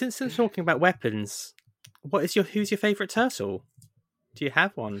mean, since we're talking about weapons, who's your favourite turtle? Do you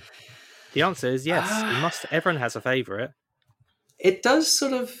have one? The answer is yes. Everyone has a favourite. It does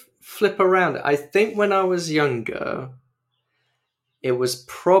sort of flip around. I think when I was younger, it was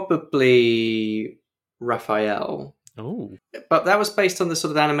probably Raphael. Oh, but that was based on the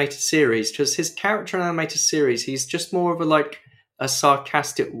sort of animated series, because his character in animated series, he's just more of a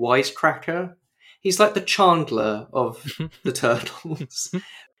sarcastic wisecracker. He's like the Chandler of the Turtles.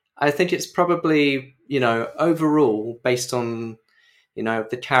 I think it's probably, overall based on,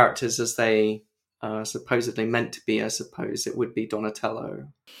 the characters as they are supposedly meant to be. I suppose it would be Donatello.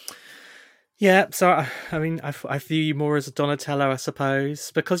 Yeah, so I mean, I view you more as a Donatello, I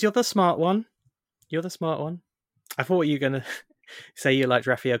suppose, because you're the smart one. I thought you were going to say you liked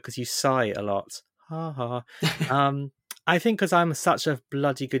Raphael because you sigh a lot. Ha ha. I think because I'm such a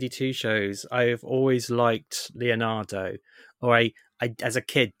bloody goody two-shows, I've always liked Leonardo. Or I as a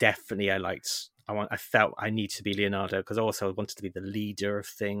kid, definitely I felt I need to be Leonardo because I also wanted to be the leader of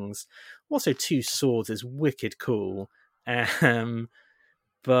things. Also, two swords is wicked cool.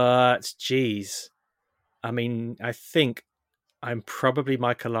 But geez, I mean, I think I'm probably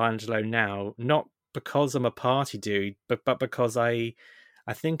Michelangelo now, not because I'm a party dude, but because I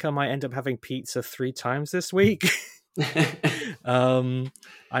think I might end up having pizza 3 times this week. I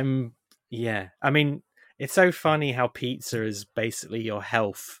mean, It's so funny how pizza is basically your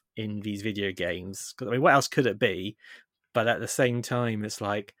health in these video games. I mean, what else could it be? But at the same time, it's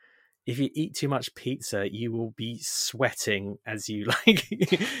like, if you eat too much pizza, you will be sweating as you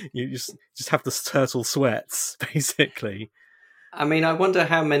you just have the turtle sweats, basically. I mean, I wonder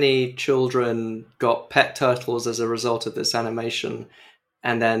how many children got pet turtles as a result of this animation,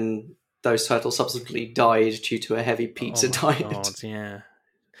 and then those turtles subsequently died due to a heavy pizza diet. God, yeah.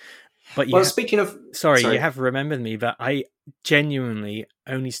 But speaking of... Sorry, you have remembered me, but I genuinely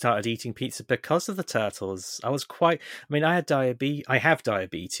only started eating pizza because of the turtles. I have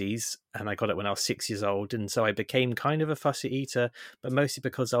diabetes, and I got it when I was 6 years old, and so I became kind of a fussy eater, but mostly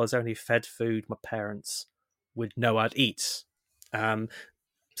because I was only fed food my parents would know I'd eat. So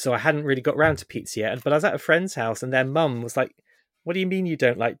I hadn't really got round to pizza yet, but I was at a friend's house, and their mum was like, "What do you mean you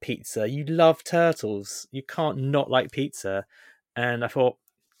don't like pizza? You love turtles. You can't not like pizza." And I thought,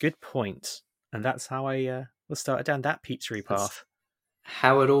 good point. And that's how I was started down that pizzeria path. That's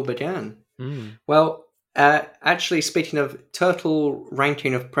how it all began. Mm. Well, actually, speaking of turtle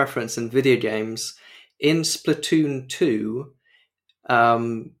ranking of preference in video games, in Splatoon 2,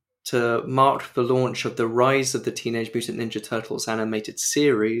 to mark the launch of the Rise of the Teenage Mutant Ninja Turtles animated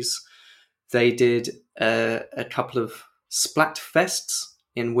series, they did a couple of Splatfests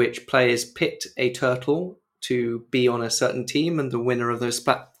in which players picked a turtle to be on a certain team, and the winner of those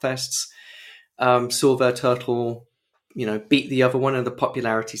Splatfests saw their turtle, beat the other one in the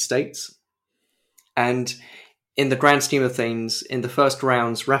popularity stakes. And in the grand scheme of things, in the first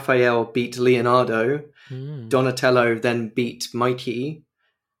rounds, Raphael beat Leonardo, Donatello then beat Mikey,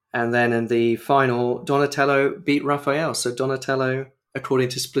 and then in the final, Donatello beat Raphael. So Donatello, according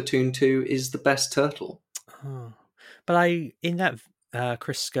to Splatoon 2, is the best turtle. Oh. But in that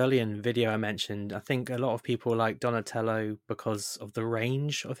Chris Scullion video I mentioned, I think a lot of people like Donatello because of the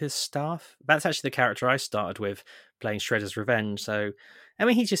range of his staff. That's actually the character I started with, playing Shredder's Revenge. So, I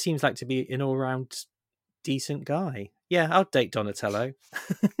mean, he just seems like to be an all-round decent guy. Yeah, I'll date Donatello.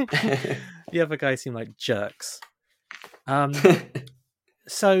 The other guys seem like jerks.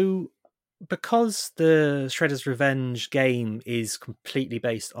 So, because the Shredder's Revenge game is completely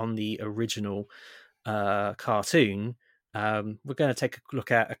based on the original cartoon, we're going to take a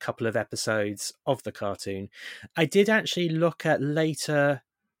look at a couple of episodes of the cartoon. I did actually look at later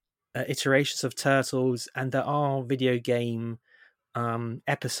iterations of Turtles, and there are video game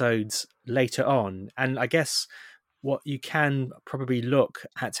episodes later on. And I guess what you can probably look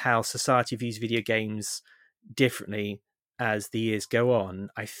at how society views video games differently as the years go on.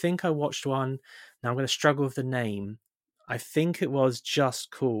 I think I watched one. Now I'm going to struggle with the name. I think it was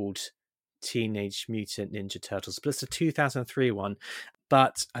just called Teenage Mutant Ninja Turtles, but it's a 2003 one.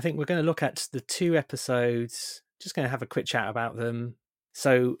 But I think we're going to look at the two episodes, just going to have a quick chat about them.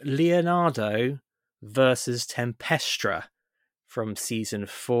 So Leonardo versus Tempestra from season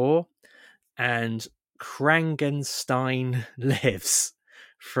 4, and Krankenstein Lives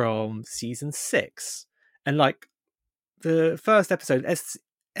from season 6. And like the first episode,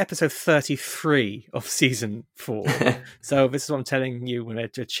 episode 33 of season 4. So this is what I'm telling you when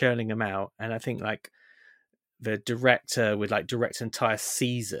they're churning them out. And I think like the director would like direct an entire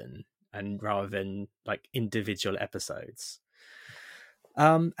season, and rather than like individual episodes.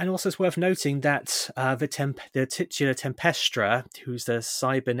 And also it's worth noting that the titular Tempestra, who's the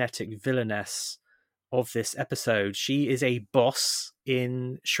cybernetic villainess of this episode, she is a boss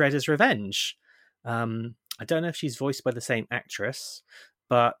in Shredder's Revenge. I don't know if she's voiced by the same actress,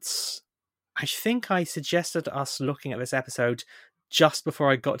 but I think I suggested us looking at this episode just before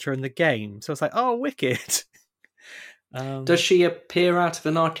I got to her in the game. So I was like, oh, wicked. Does she appear out of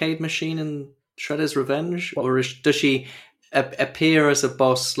an arcade machine in Shredder's Revenge? Or does she appear as a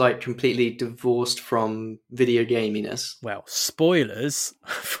boss like completely divorced from video gaminess? Well, spoilers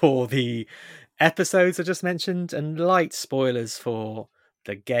for the episodes I just mentioned, and light spoilers for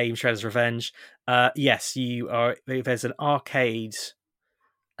the game Shredder's Revenge. Yes, there's an arcade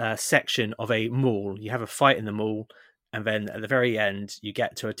section of a mall. You have a fight in the mall, and then at the very end you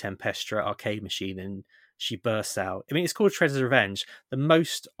get to a Tempestra arcade machine and she bursts out. I mean, it's called Shredder's Revenge. The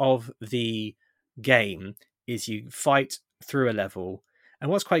most of the game is you fight through a level, and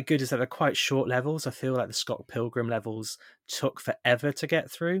what's quite good is that they're quite short levels. I feel like the Scott Pilgrim levels took forever to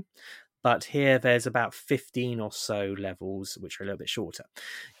get through, but here there's about 15 or so levels which are a little bit shorter.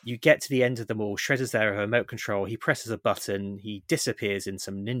 You get to the end of them all. Shredder's there with a remote control. He presses a button. He disappears in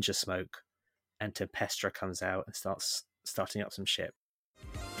some ninja smoke, and Tempestra comes out and starts starting up some shit.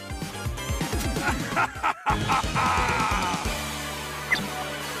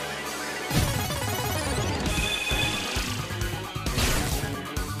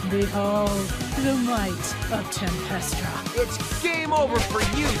 Behold the might of Tempestra. It's game over for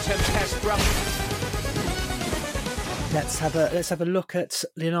you, Tempestra. Let's have a look at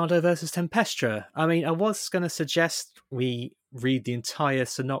Leonardo versus Tempestra. I mean, I was going to suggest we read the entire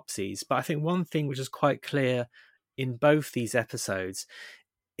synopses, but I think one thing which is quite clear in both these episodes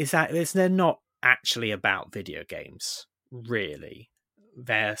is that they're not actually about video games, really.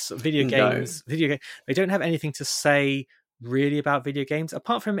 They're video games. They don't have anything to say really about video games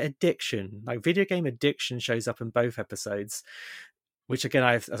apart from addiction. Like, video game addiction shows up in both episodes, which again,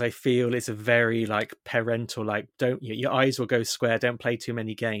 as I feel, is a very like parental, like, don't, your eyes will go square, don't play too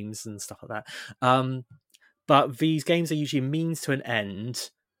many games and stuff like that. But these games are usually means to an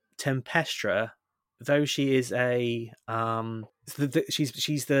end. Tempestra, though she is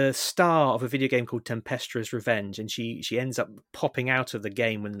she's the star of a video game called Tempestra's Revenge, and she ends up popping out of the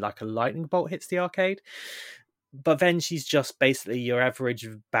game when like a lightning bolt hits the arcade. But then she's just basically your average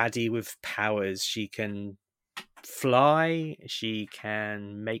baddie with powers. She can fly, she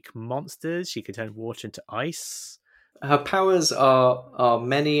can make monsters, she can turn water into ice. Her powers are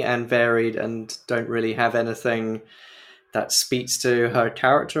many and varied and don't really have anything that speaks to her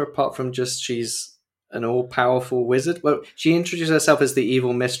character apart from just she's an all-powerful wizard. Well, she introduced herself as the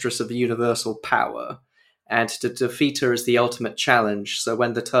evil mistress of universal power, and to defeat her is the ultimate challenge. So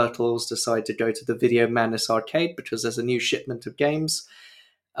when the Turtles decide to go to the Video Madness arcade because there's a new shipment of games,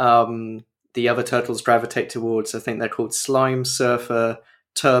 the other Turtles gravitate towards, I think they're called Slime Surfer,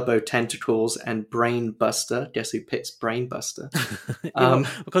 Turbo Tentacles, and Brain Buster. Guess who picks Brain Buster?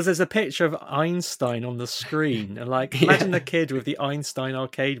 Because there's a picture of Einstein on the screen, and like, imagine the kid with the Einstein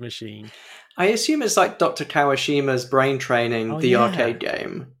arcade machine. I assume it's like Dr. Kawashima's Brain Training, arcade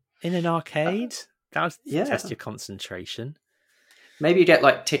game. In an arcade? That would test your concentration. Maybe you get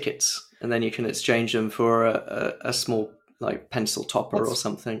like tickets, and then you can exchange them for a small like pencil topper or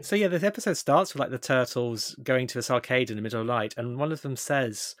something. So yeah, the episode starts with like the Turtles going to this arcade in the middle of the night, and one of them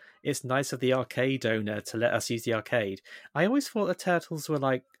says, "It's nice of the arcade owner to let us use the arcade." I always thought the Turtles were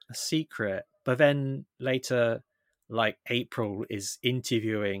like a secret, but then later, like, April is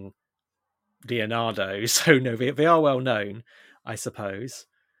interviewing Leonardo, so no, they are well known, I suppose.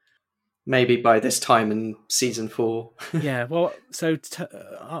 Maybe by this time in season 4. Yeah, well, so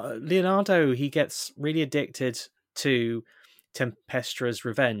Leonardo, he gets really addicted to Tempestra's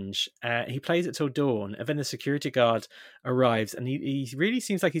Revenge. He plays it till dawn, and then the security guard arrives, and he really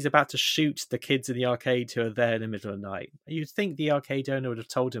seems like he's about to shoot the kids in the arcade who are there in the middle of the night. You'd think the arcade owner would have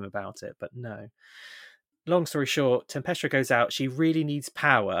told him about it, but no. Long story short, Tempestra goes out. She really needs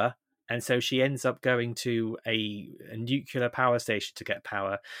power, and so she ends up going to a nuclear power station to get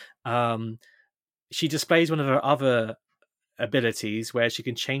power. She displays one of her other abilities where she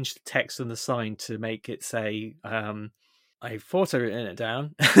can change the text on the sign to make it say, I thought I'd written it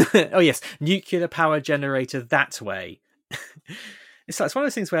down. Oh yes, nuclear power generator that way. It's one of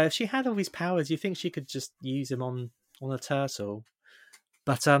those things where if she had all these powers, you think she could just use them on a turtle.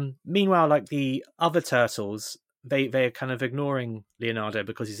 But meanwhile, like, the other Turtles, they're kind of ignoring Leonardo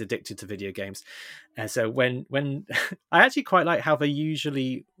because he's addicted to video games. And so when I actually quite like how the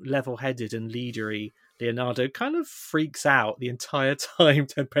usually level-headed and leadery Leonardo kind of freaks out the entire time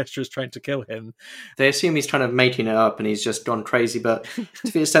Tempestra's trying to kill him. They assume he's kind of making it up and he's just gone crazy, but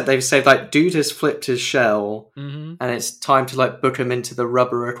to the extent they've said, like, dude has flipped his shell, and it's time to like book him into the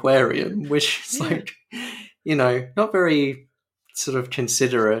rubber aquarium, which is like, not very sort of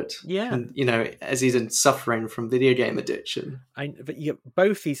considerate. Yeah. And, as he's suffering from video game addiction. But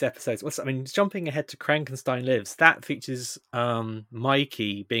both these episodes, jumping ahead to Frankenstein Lives, that features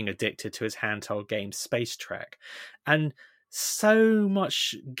Mikey being addicted to his handheld game Space Trek. And so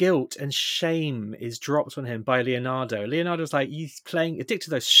much guilt and shame is dropped on him by Leonardo. Leonardo's like, he's playing addicted to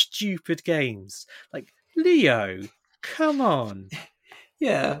those stupid games. Like, Leo, come on.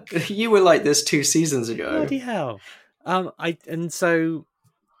 Yeah, you were like this 2 seasons ago. Bloody hell. And so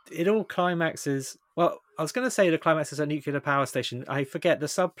it all climaxes. Well, I was going to say the climax is a nuclear power station. I forget the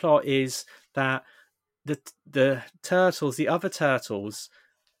subplot is that the Turtles, the other Turtles,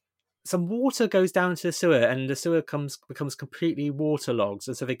 some water goes down into the sewer, and the sewer becomes completely waterlogged,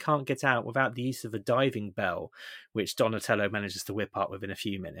 and so they can't get out without the use of a diving bell, which Donatello manages to whip up within a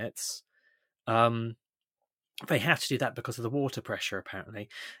few minutes. They have to do that because of the water pressure, apparently,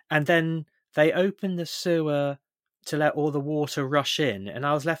 and then they open the sewer to let all the water rush in, and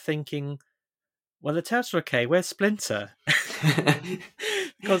I was left thinking, well, the Turtles are okay, where's Splinter?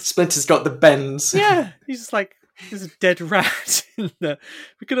 Because Splinter's got the bends. Yeah, he's just like, there's a dead rat in there.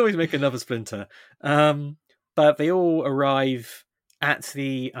 We could always make another Splinter. But they all arrive at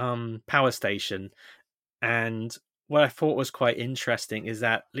the power station, and what I thought was quite interesting is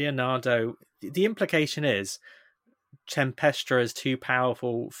that Leonardo, the implication is Tempestra is too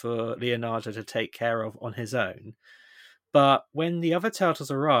powerful for Leonardo to take care of on his own. But when the other turtles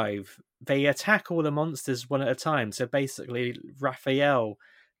arrive, they attack all the monsters one at a time. So basically, Raphael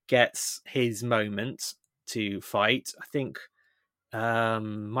gets his moment to fight. I think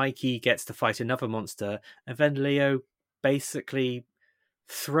Mikey gets to fight another monster. And then Leo basically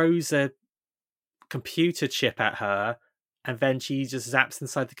throws a computer chip at her. And then she just zaps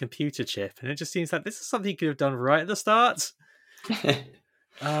inside the computer chip. And it just seems like this is something you could have done right at the start.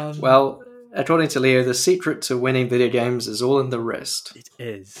 Well, according to Leo, the secret to winning video games is all in the wrist. It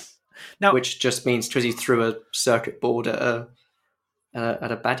is. Now, which just means Trizzy threw a circuit board at a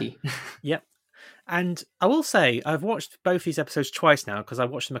baddie. Yep. And I will say, I've watched both these episodes twice now, because I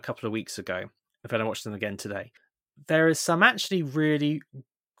watched them a couple of weeks ago. And then I watched them again today. There is some actually really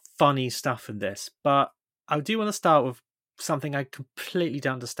funny stuff in this, but I do want to start with something I completely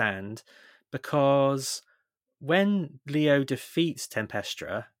don't understand, because when Leo defeats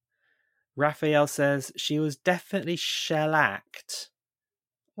Tempestra, Raphael says she was definitely shellacked.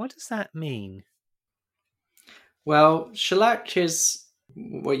 What does that mean? Well, shellac is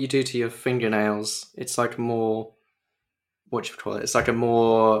what you do to your fingernails. It's like more, what do you call it? It's like a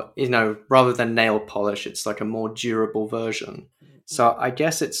more, rather than nail polish, it's like a more durable version. So I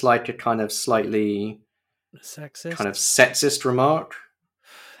guess it's like a kind of slightly sexist remark.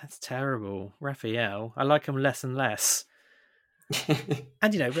 That's terrible. Raphael, I like him less and less.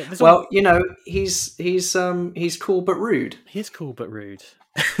 And he's cool but rude. He is cool but rude.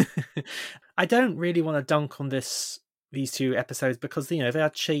 I don't really want to dunk on these two episodes because they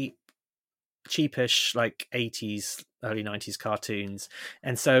are cheapish, like 80s, early 90s cartoons,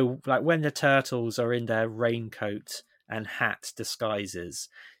 and so like when the turtles are in their raincoat and hat disguises,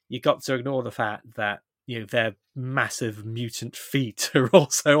 you got to ignore the fact that their massive mutant feet are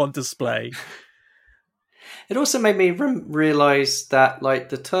also on display. It also made me realize that like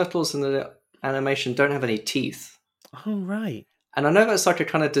the turtles in the animation don't have any teeth. Oh, right. And I know that's like a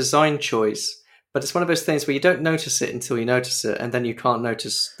kind of design choice, but it's one of those things where you don't notice it until you notice it, and then you can't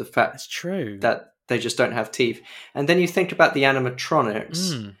notice the fact that's true that they just don't have teeth. And then you think about the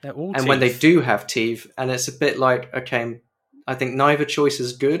animatronics, they're all and teeth. when they do have teeth, and it's a bit like, okay, I think neither choice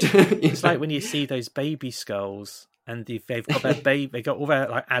is good. It's like when you see those baby skulls, and they've got their they got all their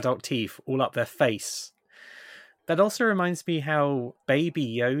like adult teeth all up their face. That also reminds me how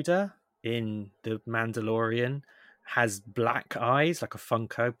Baby Yoda in The Mandalorian has black eyes, like a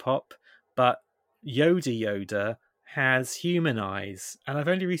Funko Pop, but Yoda has human eyes. And I've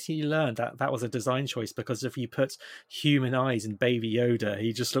only recently learned that that was a design choice, because if you put human eyes in Baby Yoda,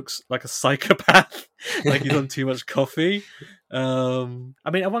 he just looks like a psychopath, like he's on too much coffee. I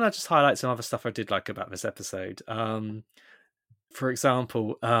mean, I want to just highlight some other stuff I did like about this episode. For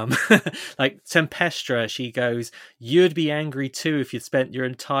example, like Tempestra, she goes, "You'd be angry too if you'd spent your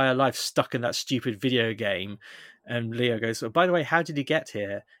entire life stuck in that stupid video game." And Leo goes, "Well, by the way, how did you get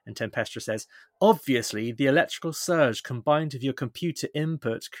here?" And Tempestra says, "Obviously, the electrical surge combined with your computer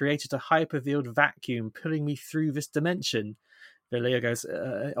input created a hyperfield vacuum pulling me through this dimension." Then Leo goes,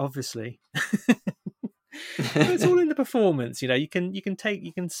 "Obviously." It's all in the performance, you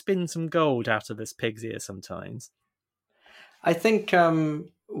can spin some gold out of this pig's ear sometimes. I think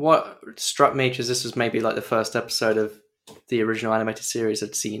what struck me, because this was maybe like the first episode of the original animated series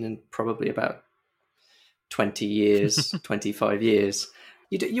I'd seen in probably about 20 years, 25 years.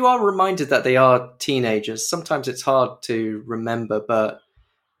 You are reminded that they are teenagers. Sometimes it's hard to remember, but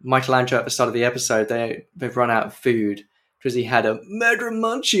Michelangelo at the start of the episode, they've run out of food because he had a mega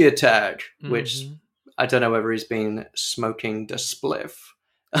munchie attack, which I don't know whether he's been smoking the spliff.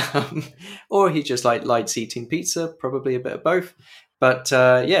 Or he just likes eating pizza, probably a bit of both. But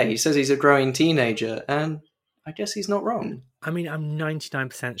he says he's a growing teenager, and I guess he's not wrong. I mean, I'm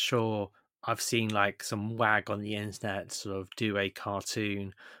 99% sure I've seen like some wag on the internet sort of do a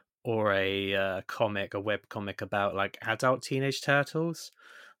cartoon or a comic, a web comic about like adult teenage turtles.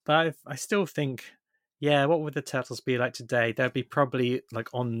 But I still think, what would the turtles be like today? They'd be probably like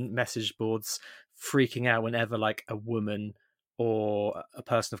on message boards freaking out whenever like a woman or a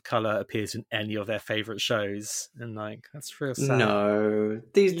person of color appears in any of their favorite shows, and like that's real sad. No,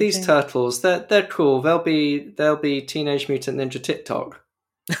 these turtles, they're cool. They'll be Teenage Mutant Ninja TikTok.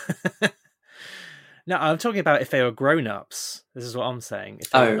 No, I'm talking about if they were grown-ups. This is what I'm saying.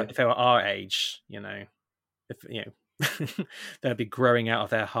 If they were our age, they'd be growing out of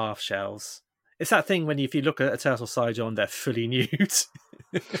their half shells. It's that thing if you look at a turtle side on, they're fully nude.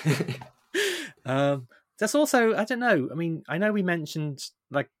 There's also, I don't know, I mean, I know we mentioned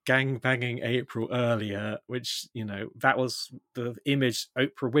like gangbanging April earlier, which, you know, that was the image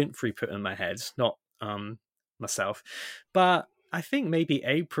Oprah Winfrey put in my head, not myself. But I think maybe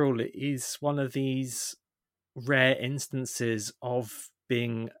April is one of these rare instances of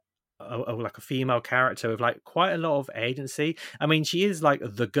being like a female character with like quite a lot of agency. I mean, she is like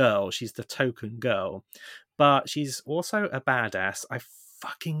the girl, she's the token girl, but she's also a badass. I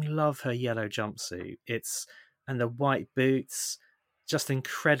fucking love her yellow jumpsuit. And the white boots, just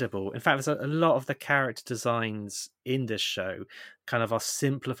incredible. In fact, there's a lot of the character designs in this show kind of a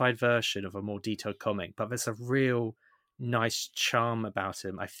simplified version of a more detailed comic, but there's a real nice charm about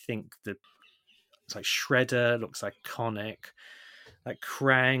him. I think it's like Shredder looks iconic, like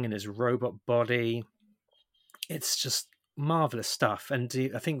Krang and his robot body. It's just marvelous stuff. And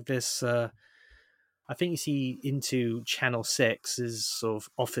I think this I think you see into Channel 6's sort of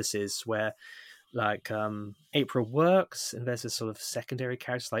offices where like April works, and there's this sort of secondary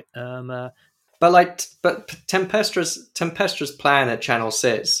characters like Irma. But Tempestra's plan at Channel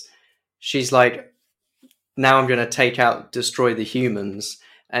 6, she's like, now I'm going to destroy the humans.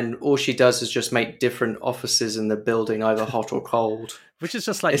 And all she does is just make different offices in the building either hot or cold. Which is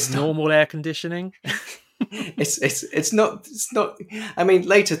just like normal air conditioning. It's not. I mean,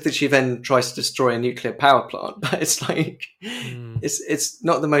 later that she then tries to destroy a nuclear power plant, but it's like it's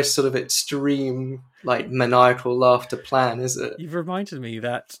not the most sort of extreme, like maniacal laughter plan, is it? You've reminded me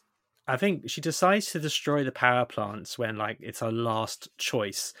that I think she decides to destroy the power plants when like it's her last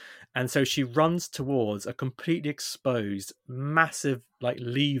choice, and so she runs towards a completely exposed, massive like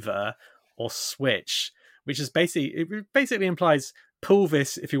lever or switch, which is basically implies pull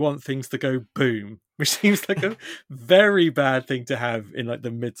this if you want things to go boom, which seems like a very bad thing to have in like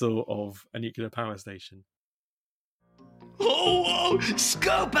the middle of a nuclear power station. Oh,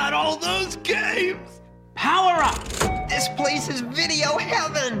 scope out all those games! Power up! This place is video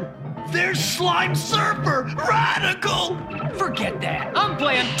heaven! There's Slime Surfer! Radical! Forget that. I'm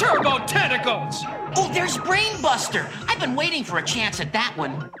playing Turbo Tentacles! Oh, there's Brainbuster! I've been waiting for a chance at that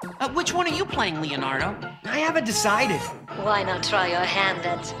one. Which one are you playing, Leonardo? I haven't decided. Why not try your hand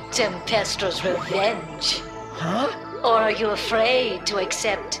at Tempestra's Revenge? Huh? Or are you afraid to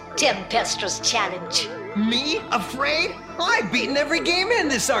accept Tempestra's challenge? Me? Afraid? I've beaten every game in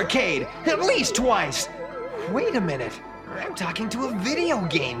this arcade, at least twice. Wait a minute. I'm talking to a video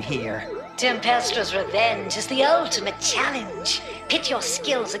game here. Tempestra's Revenge is the ultimate challenge. Pit your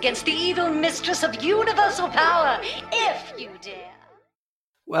skills against the evil mistress of universal power, if you dare.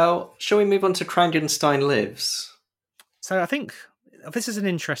 Well, shall we move on to Krankenstein Lives? So I think this is an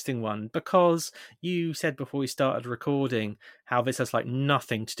interesting one because you said before we started recording how this has like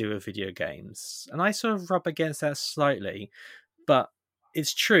nothing to do with video games. And I sort of rub against that slightly, but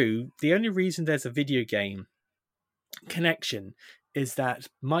it's true. The only reason there's a video game connection is that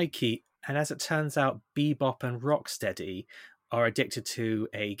Mikey, and as it turns out, Bebop and Rocksteady are addicted to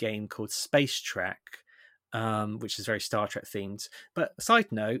a game called Space Track, which is very Star Trek themed. But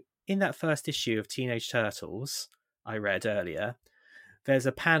side note, in that first issue of Teenage Turtles I read earlier, there's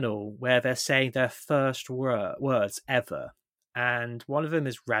a panel where they're saying their first words ever. And one of them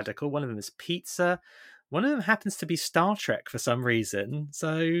is radical, one of them is pizza, one of them happens to be Star Trek for some reason.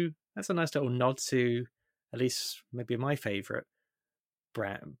 So that's a nice little nod to at least maybe my favourite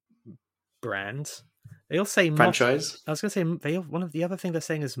brand. They all say franchise. I was going to say one of the other thing they're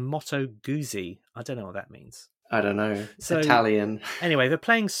saying is Moto Guzzi. I don't know what that means. I don't know. So, Italian. Anyway, they're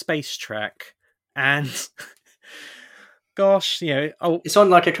playing Space Track, and gosh, it's on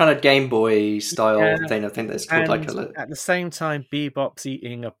like a kind of Game Boy style thing. I think that's called like at the same time, Bebop's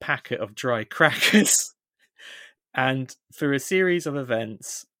eating a packet of dry crackers, and through a series of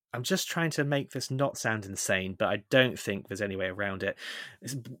events. I'm just trying to make this not sound insane, but I don't think there's any way around it.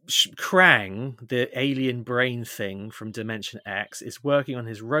 Krang, the alien brain thing from Dimension X, is working on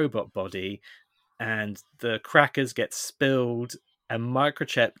his robot body, and the crackers get spilled, and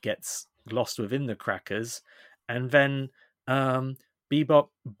Microchip gets lost within the crackers, and then Bebop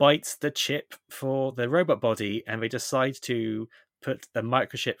bites the chip for the robot body, and they decide to put the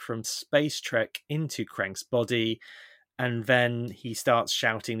microchip from Space Trek into Krang's body. And then he starts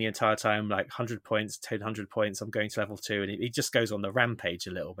shouting the entire time, like 100 points, 100 points, I'm going to level 2. And he just goes on the rampage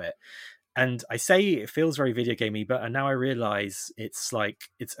a little bit. And I say it feels very video gamey, but now I realize it's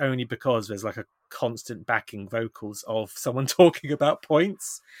only because there's like a constant backing vocals of someone talking about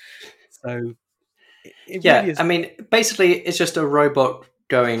points. So it really is... I mean, basically it's just a robot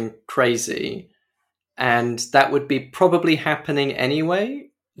going crazy. And that would be probably happening anyway.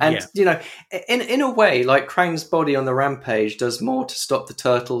 And, in a way, like Krang's body on the rampage does more to stop the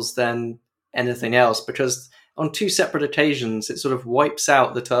turtles than anything else, because on 2 separate occasions it sort of wipes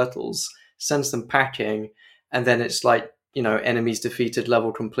out the turtles, sends them packing, and then it's like, enemies defeated,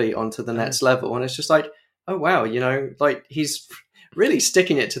 level complete, onto the next level. And it's just like, oh wow, like he's really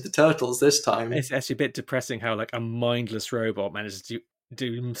sticking it to the turtles this time. It's actually a bit depressing how like a mindless robot manages to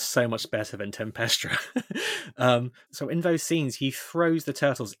do so much better than Tempestra. So in those scenes, he throws the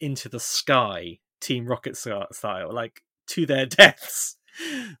turtles into the sky, Team Rocket style, like to their deaths.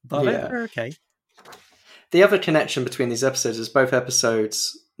 But they're okay. The other connection between these episodes is both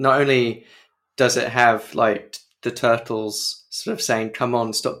episodes, not only does it have like the turtles sort of saying, come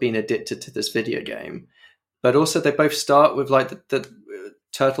on, stop being addicted to this video game, but also they both start with like the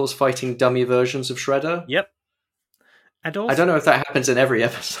turtles fighting dummy versions of Shredder. Yep. And also, I don't know if that happens in every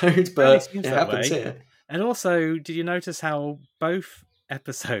episode, but it happens here. And also, did you notice how both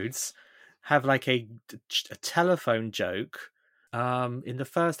episodes have like a telephone joke? In the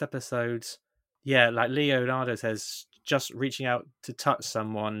first episode, like Leonardo says, just reaching out to touch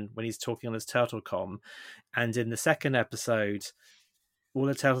someone when he's talking on his turtle comm. And in the second episode, all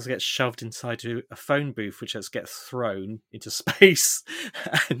the turtles get shoved inside a phone booth, which just gets thrown into space.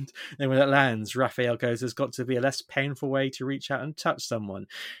 And then when it lands, Raphael goes, there's got to be a less painful way to reach out and touch someone.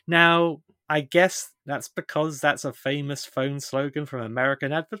 Now, I guess that's because that's a famous phone slogan from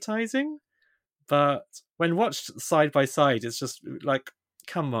American advertising. But when watched side by side, it's just like,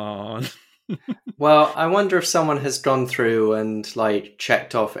 come on. Well, I wonder if someone has gone through and like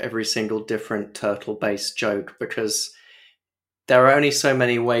checked off every single different turtle-based joke, because there are only so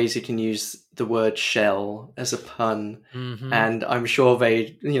many ways you can use the word shell as a pun, and I'm sure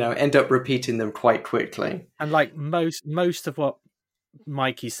they, end up repeating them quite quickly. And like most of what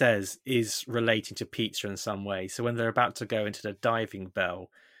Mikey says is relating to pizza in some way. So when they're about to go into the diving bell,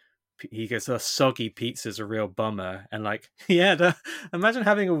 he goes, "Oh, soggy pizza's a real bummer," and like, imagine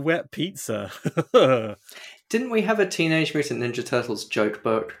having a wet pizza. Didn't we have a Teenage Mutant Ninja Turtles joke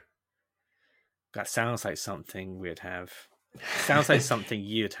book? That sounds like something we'd have. Sounds like something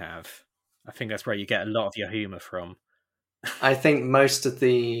you'd have. I think that's where you get a lot of your humor from. I think most of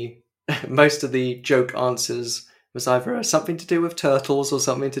the joke answers was either something to do with turtles or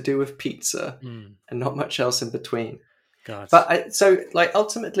something to do with pizza, and not much else in between. God. But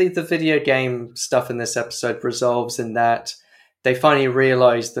ultimately the video game stuff in this episode resolves in that they finally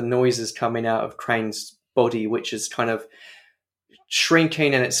realize the noises coming out of Crane's body, which is kind of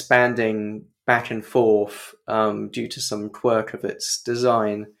shrinking and expanding back and forth due to some quirk of its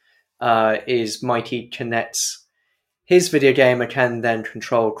design, is Mikey connects his video game and can then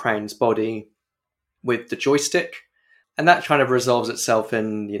control Crane's body with the joystick. And that kind of resolves itself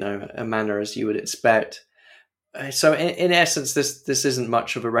in, a manner as you would expect. So in essence, this isn't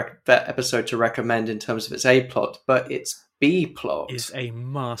much of a episode to recommend in terms of its A plot, but its B plot is a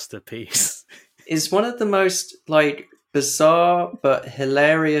masterpiece. Is one of the most like bizarre but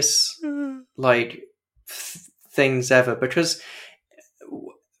hilarious like things ever, because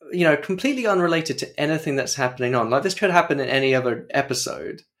completely unrelated to anything that's happening on. Like, this could happen in any other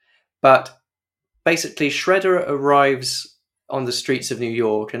episode, but basically Shredder arrives on the streets of New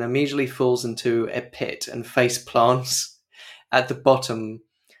York and immediately falls into a pit and face plants at the bottom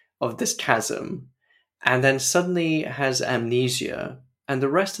of this chasm, and then suddenly has amnesia. And the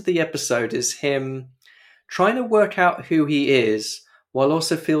rest of the episode is him trying to work out who he is, while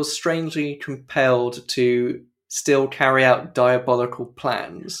also feels strangely compelled to still carry out diabolical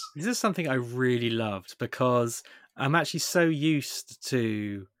plans. This is something I really loved, because I'm actually so used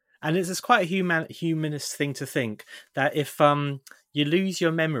to... And it's quite a humanist thing to think that if you lose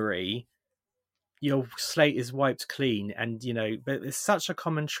your memory, your slate is wiped clean. And, but it's such a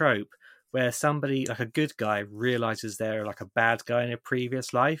common trope where somebody, like a good guy, realizes they're like a bad guy in a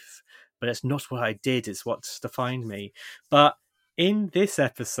previous life, but it's not what I did, it's what's defined me. But in this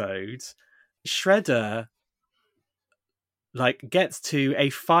episode, Shredder gets to a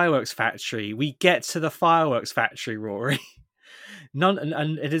fireworks factory. We get to the fireworks factory, Rory.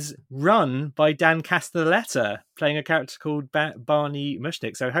 And it is run by Dan Castellaneta, playing a character called Barney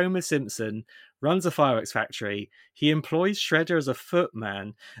Mushnick. So Homer Simpson runs a fireworks factory. He employs Shredder as a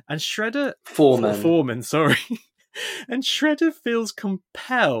footman, and Shredder... Foreman, sorry. And Shredder feels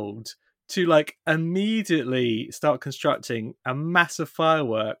compelled to immediately start constructing a massive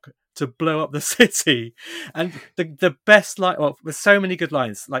firework to blow up the city. And the best line, there's so many good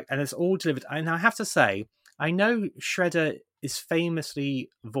lines, and it's all delivered. And I have to say, I know Shredder is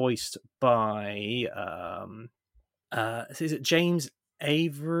famously voiced by is it James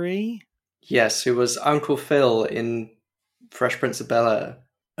Avery? Yes, who was Uncle Phil in Fresh Prince of Bel-Air.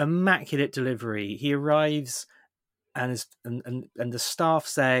 Immaculate delivery. He arrives and the staff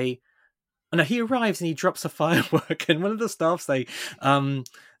say, No, he arrives and he drops a firework, and one of the staff say,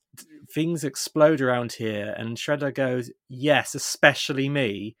 things explode around here, and Shredder goes, yes, especially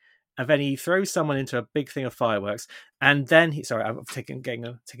me. And then he throws someone into a big thing of fireworks, and then I'm taking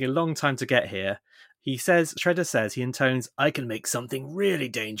a long time to get here. Shredder says, he intones, I can make something really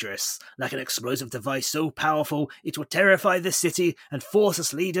dangerous, like an explosive device so powerful it will terrify the city and force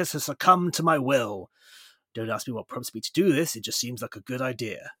its leaders to succumb to my will. Don't ask me what prompts me to do this, it just seems like a good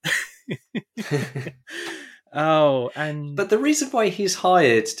idea. But the reason why he's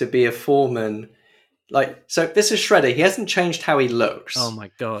hired to be a foreman, so this is Shredder. He hasn't changed how he looks. Oh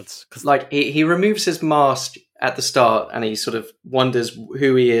my god! He removes his mask at the start, and he sort of wonders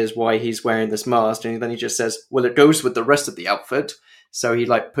who he is, why he's wearing this mask, and then he just says, "Well, it goes with the rest of the outfit." So he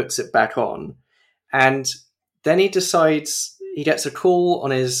puts it back on, and then he decides he gets a call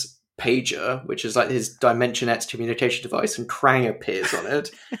on his pager, which is his Dimension X communication device, and Krang appears on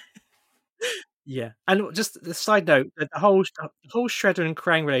it. Yeah, and just the side note, the whole Shredder and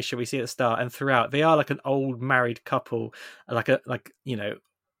Krang relationship we see at the start and throughout, they are like an old married couple,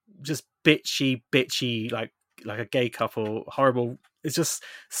 just bitchy, like a gay couple, horrible. It's just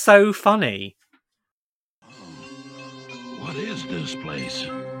so funny. What is this place?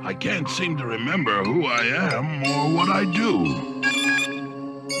 I can't seem to remember who I am or what I do.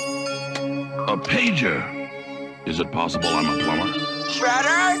 A pager. Is it possible I'm a plumber?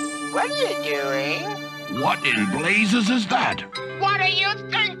 Shredder, what are you doing? What in blazes is that? What do you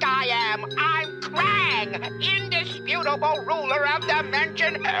think I am? I'm Krang, indisputable ruler of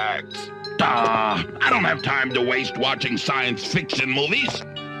Dimension X. I don't have time to waste watching science fiction movies.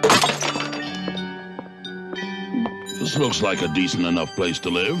 This looks like a decent enough place to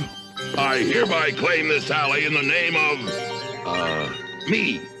live. I hereby claim this alley in the name of,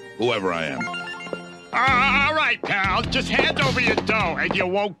 me, whoever I am. All right, pal. Just hand over your dough and you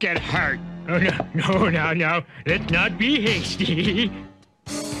won't get hurt. Oh, no. Let's not be hasty.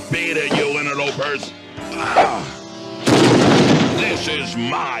 Beat it, you interlopers. This is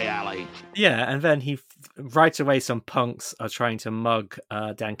my alley. Yeah, and then right away some punks are trying to mug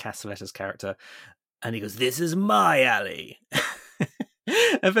Dan Castellaneta's character, and he goes, "This is my alley."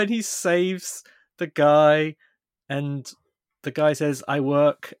 And then he saves the guy, and the guy says, "I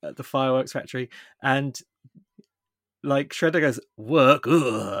work at the fireworks factory," and Shredder goes, "Work?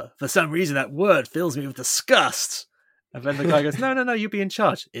 Ugh. For some reason that word fills me with disgust." And then the guy goes, No, you be in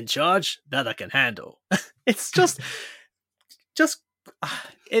charge. In charge? That I can handle. It's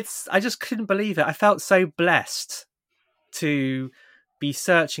I just couldn't believe it. I felt so blessed to be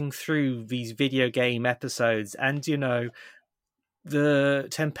searching through these video game episodes, and the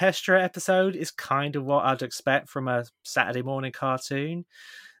Tempestra episode is kind of what I'd expect from a Saturday morning cartoon.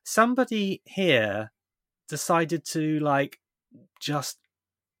 Somebody here decided to just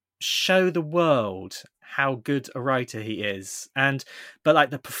show the world how good a writer he is,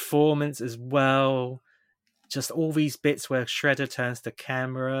 but the performance as well, just all these bits where Shredder turns the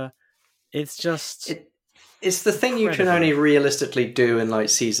camera, it's just it's the thing incredible. You can only realistically do in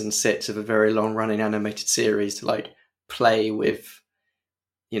season 6 of a very long running animated series to play with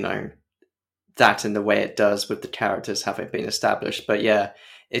that in the way it does with the characters having been established. But yeah,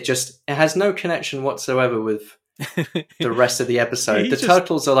 it has no connection whatsoever with the rest of the episode.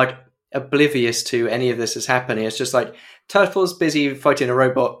 Turtles are oblivious to any of this is happening. It's just Turtles busy fighting a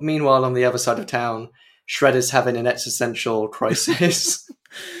robot. Meanwhile, on the other side of town, Shredder's having an existential crisis.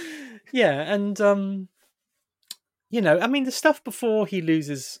 Yeah, and the stuff before he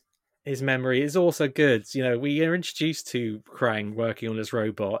loses his memory is also good. We are introduced to Krang working on his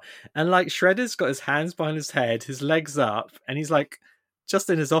robot, and Shredder's got his hands behind his head, his legs up, and he's just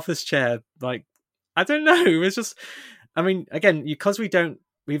in his office chair. I don't know. It's just, again, because we've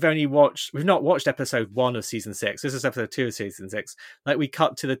not watched episode 1 of season 6. This is episode 2 of season 6. We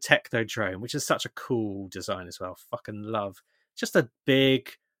cut to the Technodrome, which is such a cool design as well. Fucking love. Just a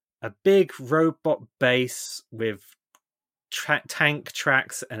big robot base with tank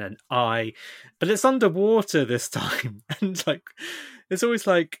tracks and an eye, but it's underwater this time. And it's always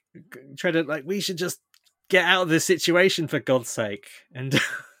Shredder, we should just get out of this situation for God's sake. And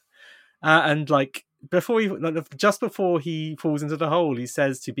just before he falls into the hole, he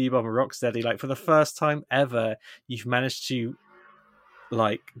says to Bebop and Rocksteady, for the first time ever, you've managed to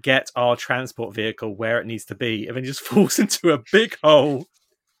get our transport vehicle where it needs to be, and then just falls into a big hole.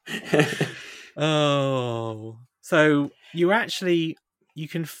 Oh, so you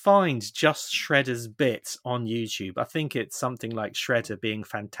can find just Shredder's bits on YouTube. I think it's something like Shredder being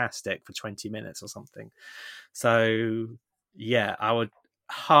fantastic for 20 minutes or something. So yeah, I would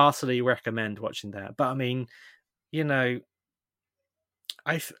heartily recommend watching that. But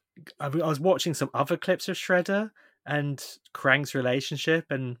I was watching some other clips of Shredder and Krang's relationship,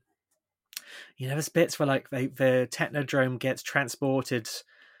 and there's bits where like the Technodrome gets transported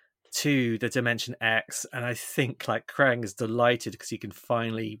to the Dimension X, and I think like Krang is delighted because he's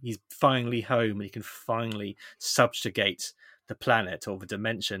finally home and he can finally subjugate the planet or the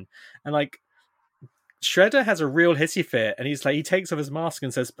dimension. And like Shredder has a real hissy fit, and he takes off his mask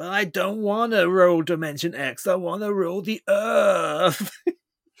and says, "But I don't want to rule Dimension X. I want to rule the Earth."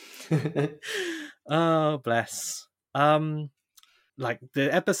 Oh, bless. Like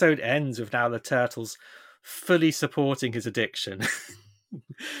the episode ends with now the Turtles fully supporting his addiction.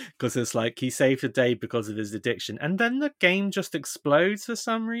 Because it's like he saved the day because of his addiction, and then the game just explodes for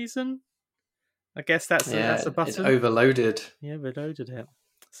some reason. I guess that's a button. It's overloaded. Yeah, reloaded it.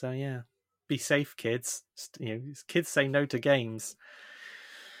 So yeah, be safe, kids. Kids say no to games.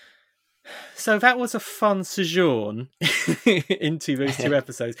 So that was a fun sojourn into those two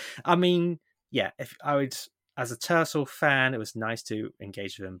episodes. I mean, yeah, if I would, as a Turtle fan, it was nice to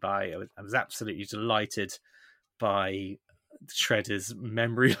engage with him. I was absolutely delighted by Shredder's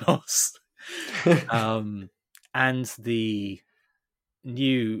memory loss, and the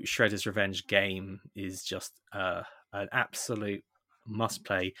new Shredder's Revenge game is just an absolute must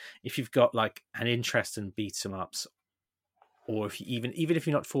play if you've got like an interest in beat 'em ups, or if you, even if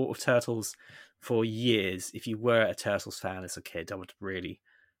you're not thought of Turtles for years. If you were a Turtles fan as a kid, I would really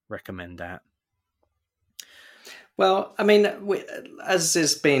recommend that. Well, I mean, as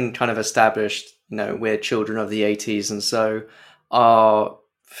has been kind of established, we're children of the 80s, and so our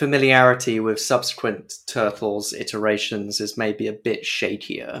familiarity with subsequent Turtles iterations is maybe a bit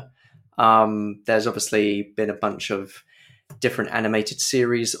shakier. There's obviously been a bunch of different animated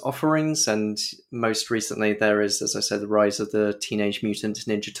series offerings, and most recently there is, as I said, the Rise of the Teenage Mutant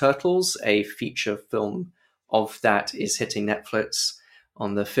Ninja Turtles. A feature film of that is hitting Netflix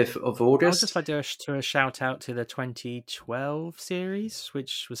on the 5th of August. I'll just like to do a shout out to the 2012 series,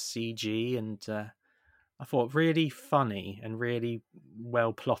 which was CG, and I thought really funny and really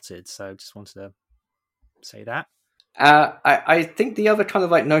well plotted. So just wanted to say that. I think the other kind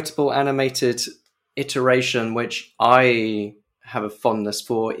of like notable animated iteration, which I have a fondness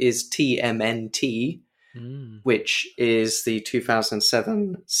for, is TMNT, which is the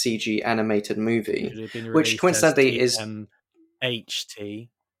 2007 CG animated movie, which coincidentally is HT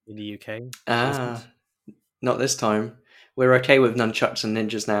in the UK. Not this time. We're okay with nunchucks and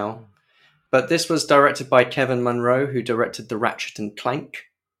ninjas now. But this was directed by Kevin Munro, who directed the Ratchet and Clank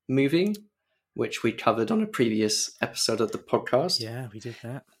movie, which we covered on a previous episode of the podcast. Yeah, we did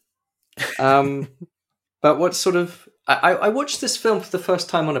that. But what sort of... I watched this film for the first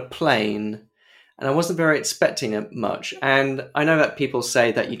time on a plane, and I wasn't very expecting it much. And I know that people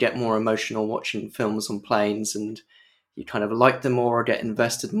say that you get more emotional watching films on planes, and you kind of like them more or get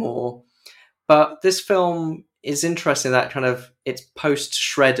invested more. But this film is interesting that kind of it's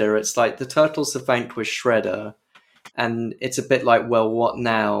post-Shredder. It's like the Turtles have vanquished Shredder, and it's a bit like, well, what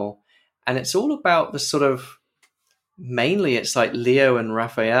now? And it's all about the sort of... Mainly, it's like Leo and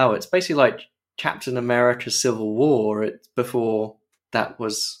Raphael. It's basically like Captain America Civil War. Before that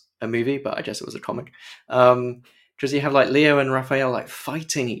was a movie, but I guess it was a comic. Because you have like Leo and Raphael like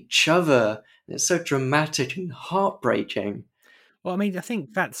fighting each other. And it's so dramatic and heartbreaking. Well, I mean, I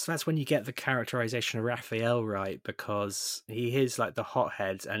think that's when you get the characterization of Raphael right, because he is like the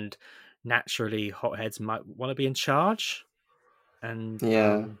hothead, and naturally hotheads might want to be in charge. And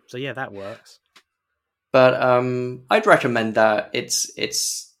so yeah, that works. But I'd recommend that.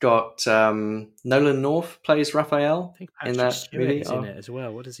 It's got Nolan North plays Raphael in that movie. In it as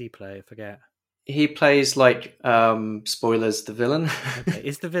well. What does he play? I forget. He plays like spoilers, the villain. Okay.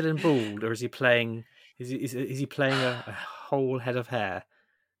 Is the villain bald, or is he playing? Is he playing a whole head of hair?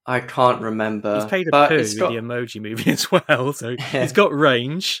 I can't remember. He's played a poo in the Emoji Movie as well, so he's got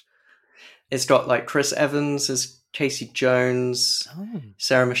range. It's got like Chris Evans as Casey Jones,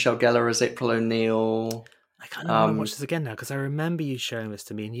 Sarah Michelle Gellar as April O'Neil. I can't remember watch this again now, because I remember you showing this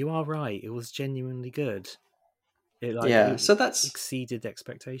to me, and you are right. It was genuinely good. So that's exceeded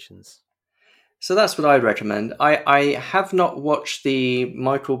expectations. So that's what I'd recommend. I have not watched the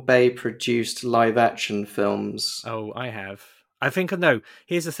Michael Bay produced live action films. Oh, I have. I think no.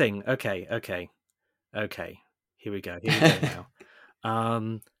 Here's the thing. Okay. Here we go now.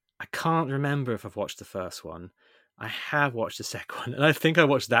 I can't remember if I've watched the first one. I have watched the second one, and I think I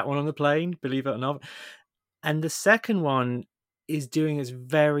watched that one on the plane, believe it or not. And the second one is doing its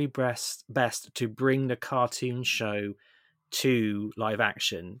very best to bring the cartoon show to live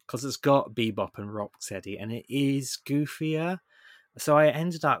action, because it's got Bebop and Rocksteady, and it is goofier. So I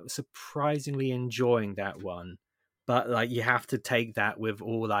ended up surprisingly enjoying that one. but like you have to take that with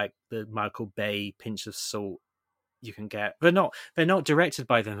all like the Michael Bay pinch of salt you can get. They're not directed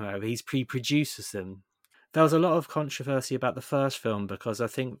by them, however. He pre-produces them. There was a lot of controversy about the first film because I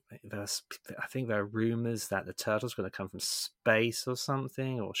think there are rumors that the turtles are going to come from space or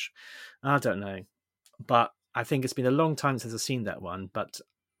something, or I don't know. But I think it's been a long time since I've seen that one. But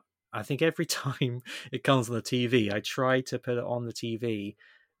I think every time it comes on the TV, I try to put it on the TV,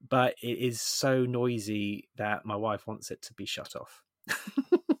 but it is so noisy that my wife wants it to be shut off.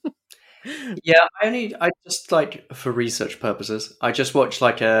 Yeah, I just like for research purposes, I just watched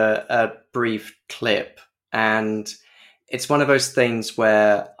like a brief clip, and it's one of those things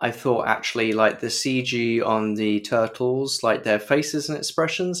where I thought actually like the CG on the turtles, like their faces and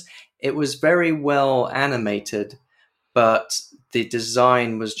expressions, it was very well animated, but the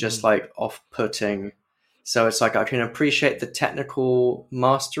design was just like off-putting. So it's like I can appreciate the technical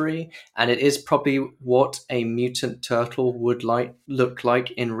mastery, and it is probably what a mutant turtle would look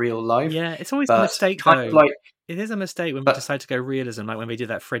like in real life. Yeah, it's always a mistake though. It is a mistake when we decide to go realism, like when we did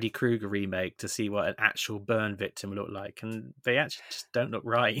that Freddy Krueger remake to see what an actual burn victim looked like, and they actually just don't look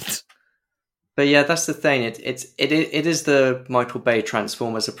right. But yeah, that's the thing. It is the Michael Bay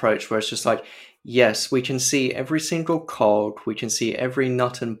Transformers approach, where it's just like, yes, we can see every single cog, we can see every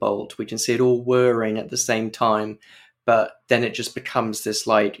nut and bolt, we can see it all whirring at the same time, but then it just becomes this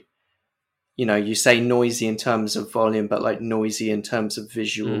like, you know, you say noisy in terms of volume, but like noisy in terms of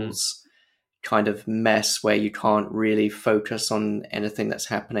visuals kind of mess where you can't really focus on anything that's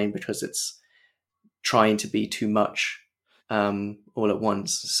happening because it's trying to be too much all at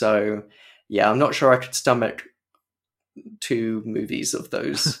once. So yeah, I'm not sure I could stomach 2 movies of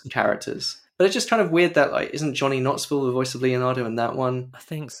those characters. But it's just kind of weird that, like, isn't Johnny Knoxville the voice of Leonardo in that one? I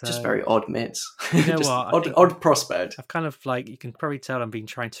think so. Just very odd mix. You know what? Odd prospect. I've kind of like, you can probably tell I've been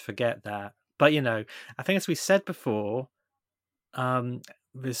trying to forget that. But, you know, I think as we said before,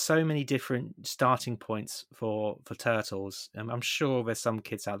 there's so many different starting points for Turtles. I'm sure there's some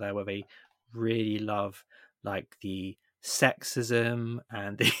kids out there where they really love, like, the sexism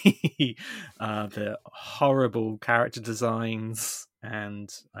and the horrible character designs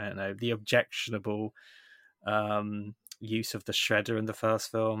and I don't know, the objectionable use of the Shredder in the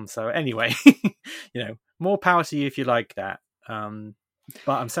first film. So anyway, you know, more power to you if you like that. But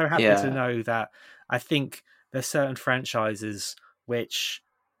I'm so happy to know that I think there's certain franchises which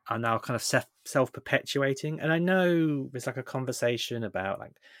are now kind of self-perpetuating, and I know there's like a conversation about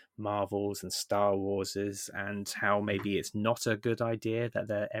like Marvels and Star Warses and how maybe it's not a good idea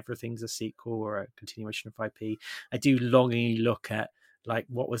that everything's a sequel or a continuation of IP. I do longingly look at like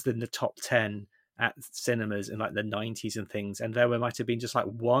what was in the top 10 at cinemas in like the 90s and things, and there might have been just like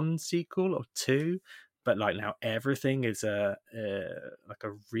 1 sequel or 2, but like now everything is like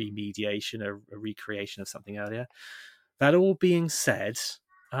a remediation, a recreation of something earlier. That all being said,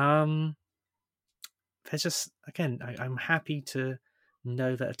 there's just, again, I'm happy to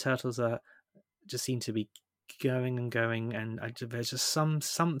know that the Turtles just seem to be going and going, and there's just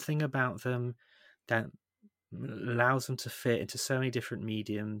something about them that allows them to fit into so many different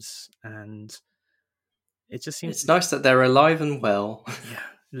mediums, and it just seems... It's nice that they're alive and well. Yeah,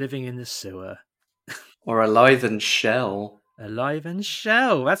 living in the sewer. Or alive and shell. Alive and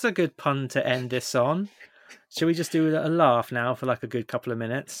shell. That's a good pun to end this on. Shall we just do a laugh now for like a good couple of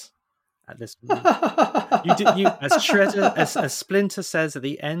minutes? At this, as Shredder, as Splinter says at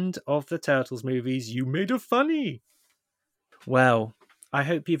the end of the Turtles movies, you made a funny. Well, I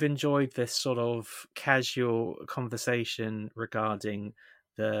hope you've enjoyed this sort of casual conversation regarding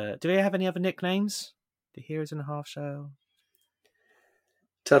do they have any other nicknames? The Heroes in a Half Shell?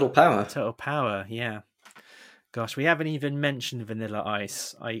 Turtle Power. Turtle Power, yeah. Gosh, we haven't even mentioned Vanilla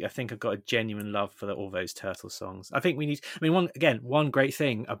Ice. I think I've got a genuine love for all those Turtle songs. I think we need... I mean, one great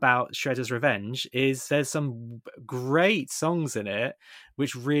thing about Shredder's Revenge is there's some great songs in it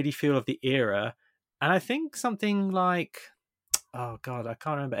which really feel of the era. And I think something like... Oh, God, I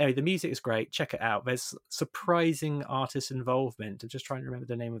can't remember. Anyway, the music is great. Check it out. There's surprising artist involvement. I'm just trying to remember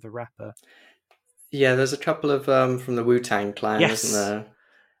the name of the rapper. Yeah, there's a couple of from the Wu-Tang Clan, yes. Isn't there?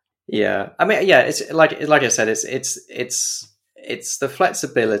 Yeah, I mean, yeah, it's like I said, it's the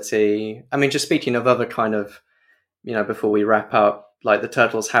flexibility. I mean, just speaking of other kind of, you know, before we wrap up, like the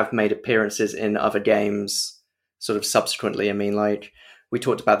Turtles have made appearances in other games sort of subsequently. I mean, like we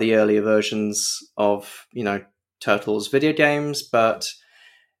talked about the earlier versions of, you know, Turtles video games, but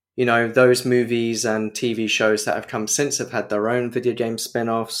you know, those movies and TV shows that have come since have had their own video game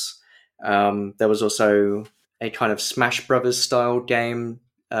spin-offs. There was also a kind of Smash Brothers style game,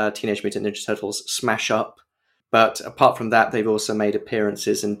 Teenage Mutant Ninja Turtles Smash Up. But apart from that, they've also made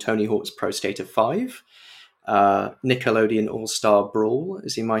appearances in Tony Hawk's Pro Skater 5, Nickelodeon All-Star Brawl,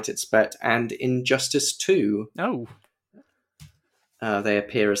 as you might expect, and Injustice 2. Oh. They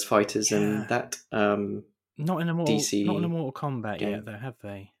appear as fighters in that. Not in a Mortal Kombat game. yet, though, have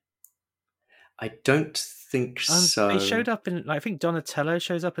they? I don't think so. They showed up in, I think Donatello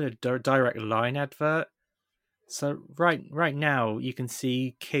shows up in a Direct Line advert. So right now, you can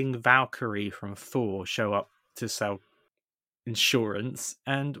see King Valkyrie from Thor show up to sell insurance,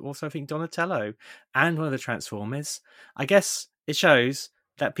 and also I think Donatello and one of the Transformers. I guess it shows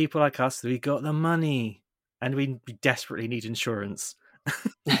that people like us, we got the money and we desperately need insurance.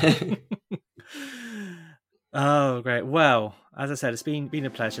 Oh, great. Well, as I said, it's been a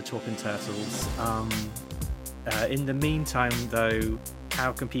pleasure talking Turtles. In the meantime, though,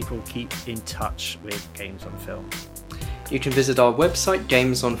 how can people keep in touch with Games on Film? You can visit our website,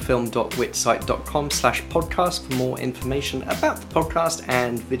 gamesonfilm.witsite.com/podcast, for more information about the podcast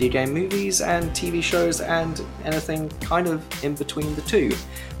and video game movies and TV shows and anything kind of in between the two.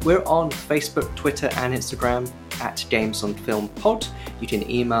 We're on Facebook, Twitter and Instagram at GamesOnFilmPod. You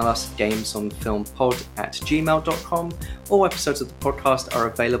can email us gamesonfilmpod@gmail.com. All episodes of the podcast are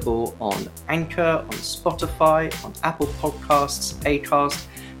available on Anchor, on Spotify, on Apple Podcasts, Acast.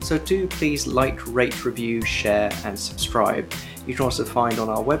 So do please like, rate, review, share and subscribe. You can also find on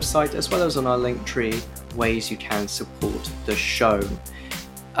our website, as well as on our Linktree, ways you can support the show.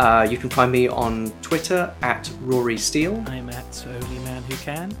 You can find me on Twitter at Rory Steele. I'm at Only Man Who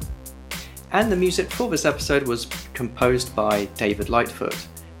Can. And the music for this episode was composed by David Lightfoot.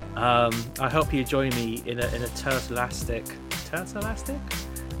 I hope you join me in a turtlelastic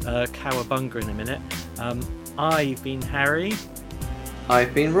cowabunga in a minute. I've been Harry.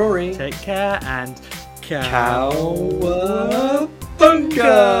 I've been Rory. Take care and cowabunga!